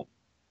people,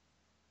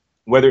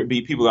 whether it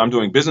be people that I'm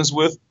doing business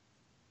with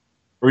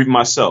or even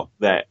myself,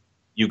 that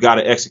you got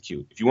to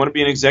execute. If you want to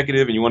be an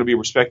executive and you want to be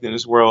respected in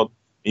this world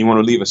and you want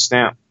to leave a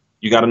stamp,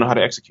 you got to know how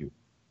to execute.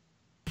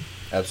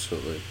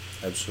 Absolutely.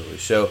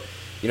 So,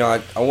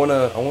 I want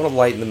to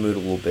lighten the mood a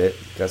little bit.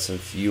 Got some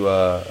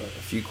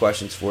few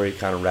questions for you,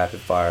 kind of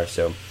rapid fire.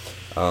 So,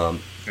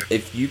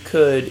 if you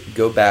could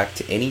go back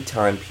to any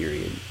time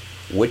period,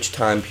 which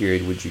time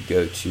period would you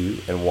go to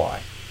and why?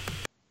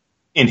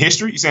 In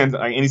history? You saying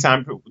like any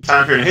time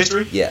period in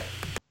history? Yeah.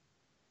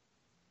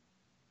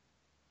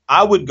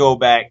 I would go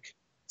back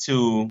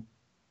to.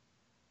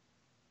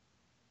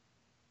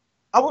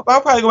 I'll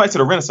probably go back to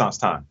the Renaissance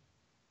time.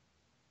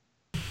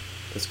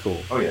 That's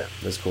cool. Oh yeah,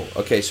 that's cool.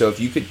 Okay, so if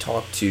you could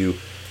talk to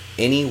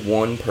any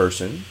one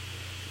person,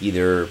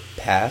 either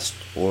past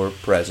or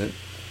present,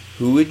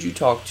 who would you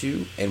talk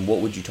to, and what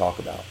would you talk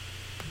about?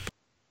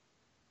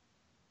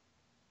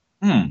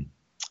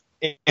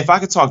 If I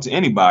could talk to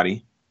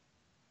anybody,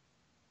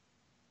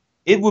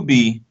 it would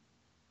be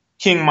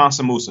King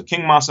Mansa Musa.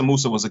 King Mansa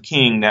Musa was a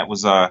king that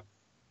was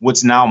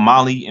what's now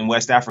Mali in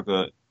West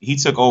Africa. He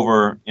took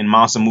over in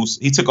Mansa Musa.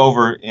 He took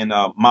over in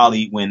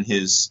Mali when at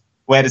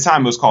the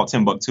time it was called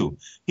Timbuktu.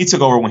 He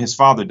took over when his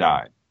father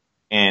died.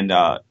 And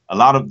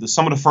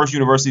some of the first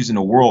universities in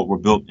the world were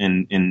built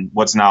in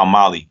what's now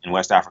Mali in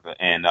West Africa.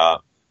 And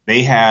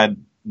they had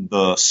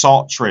the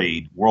salt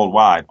trade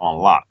worldwide on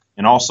lock.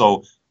 And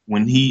also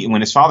when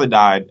his father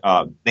died,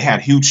 they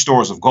had huge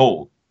stores of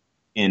gold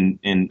in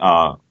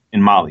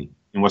Mali,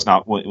 and what's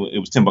not, it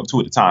was Timbuktu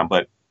at the time,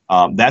 but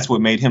that's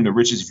what made him the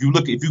richest.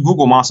 If you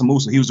Google Mansa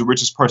Musa, he was the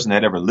richest person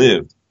that ever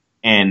lived,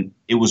 and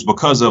it was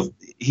because of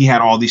he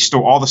had all the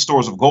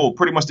stores of gold.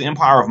 Pretty much the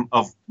empire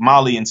of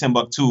Mali and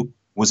Timbuktu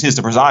was his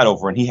to preside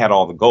over, and he had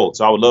all the gold.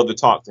 So I would love to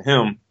talk to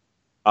him,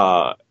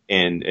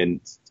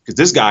 and because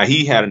this guy,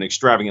 he had an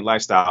extravagant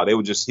lifestyle. He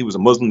was a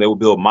Muslim. They would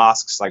build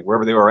mosques like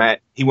wherever they were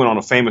at. He went on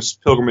a famous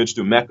pilgrimage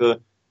to Mecca,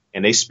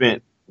 and they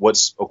spent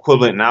what's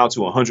equivalent now to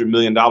 $100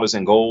 million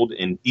in gold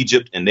in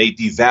Egypt, and they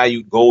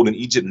devalued gold in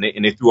Egypt,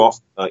 and they threw off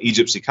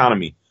Egypt's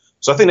economy.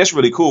 So I think that's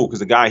really cool because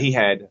the guy he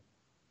had,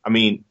 I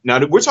mean,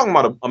 now we're talking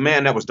about a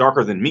man that was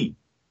darker than me,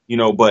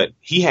 but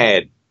he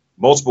had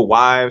multiple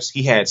wives,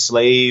 he had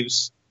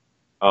slaves,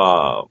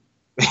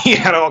 he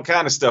had all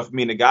kind of stuff. I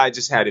mean, the guy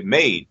just had it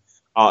made.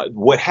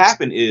 What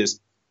happened is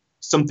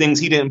some things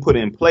he didn't put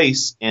in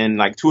place, and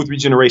like 2 or 3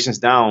 generations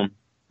down,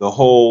 the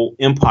whole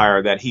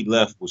empire that he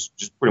left was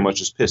just pretty much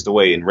just pissed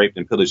away and raped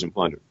and pillaged and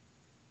plundered.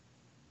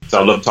 So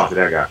I'd love to talk to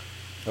that guy.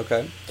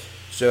 Okay.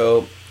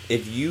 So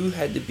if you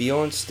had to be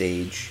on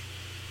stage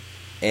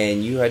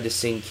and you had to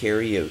sing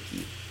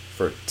karaoke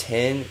for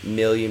 10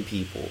 million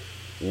people,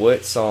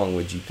 what song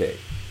would you pick?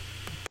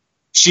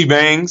 She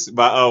Bangs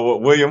by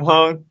William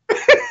Hung.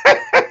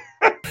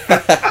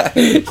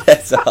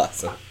 That's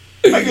awesome.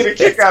 I get a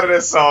kick out of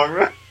that song,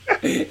 man.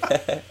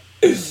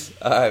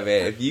 All right,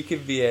 man.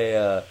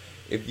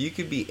 If you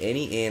could be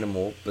any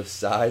animal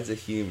besides a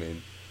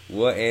human,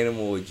 what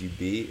animal would you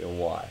be and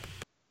why?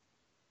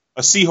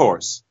 A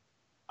seahorse.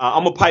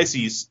 I'm a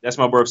Pisces. That's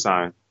my birth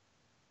sign.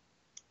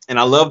 And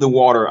I love the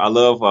water. I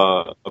love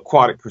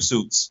aquatic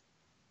pursuits.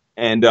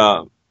 And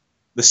the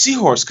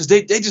seahorse, because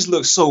they just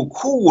look so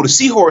cool. The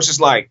seahorse is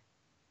like,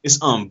 it's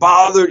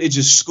unbothered. It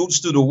just scoots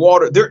through the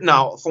water.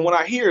 Now, from what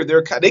I hear,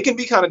 they can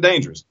be kind of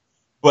dangerous.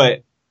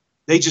 But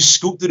they just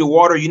scoot through the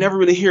water. You never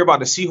really hear about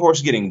the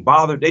seahorse getting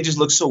bothered. They just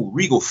look so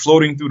regal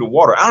floating through the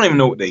water. I don't even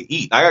know what they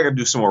eat. I got to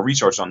do some more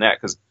research on that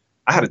because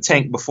I had a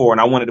tank before and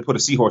I wanted to put a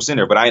seahorse in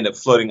there, but I ended up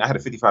flooding. I had a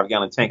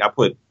 55-gallon tank. I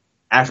put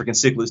African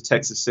cichlids,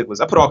 Texas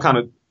cichlids. I put all kind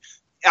of.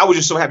 I was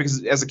just so happy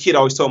because as a kid, I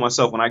always told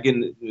myself when I get,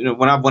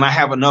 when I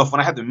have enough,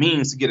 when I have the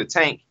means to get a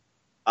tank,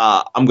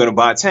 I'm going to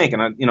buy a tank.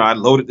 And I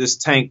loaded this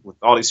tank with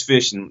all these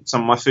fish, and some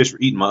of my fish were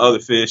eating my other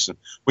fish.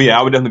 But yeah,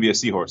 I would definitely be a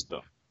seahorse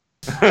though.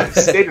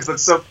 They just look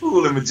so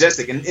cool and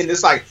majestic, and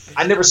it's like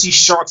I never see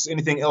sharks or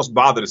anything else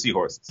bother the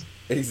seahorses.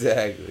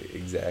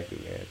 Exactly,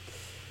 man.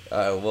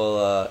 I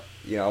want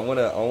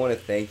to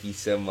thank you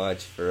so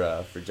much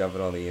for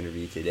jumping on the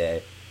interview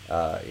today.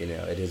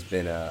 It has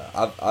been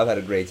I've had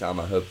a great time.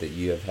 I hope that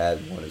you have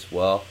had one as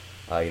well.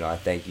 I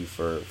thank you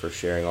for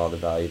sharing all the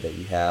value that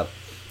you have.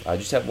 I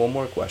just have one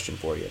more question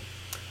for you.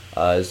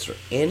 Is there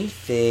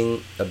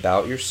anything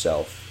about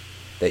yourself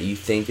that you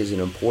think is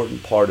an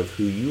important part of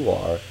who you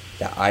are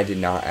that I did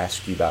not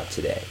ask you about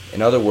today?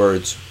 In other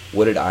words,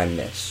 what did I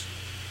miss?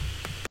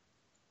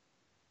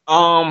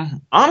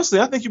 Honestly,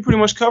 I think you pretty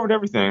much covered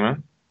everything,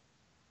 man.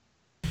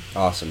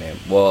 Awesome, man.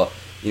 Well,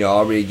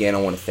 Aubrey, again,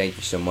 I want to thank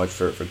you so much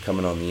for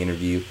coming on the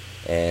interview.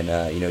 And,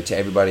 to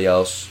everybody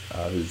else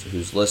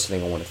who's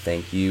listening, I want to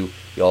thank you.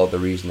 Y'all are the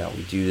reason that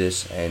we do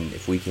this. And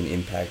if we can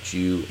impact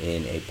you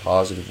in a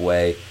positive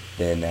way,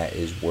 then that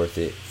is worth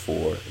it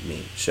for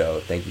me. So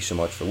thank you so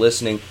much for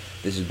listening.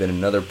 This has been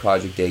another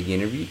Project Egg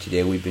interview.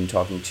 Today we've been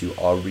talking to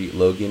Aubrey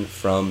Logan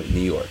from New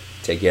York.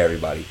 Take care,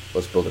 everybody.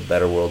 Let's build a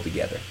better world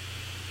together.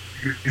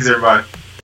 Peace, everybody.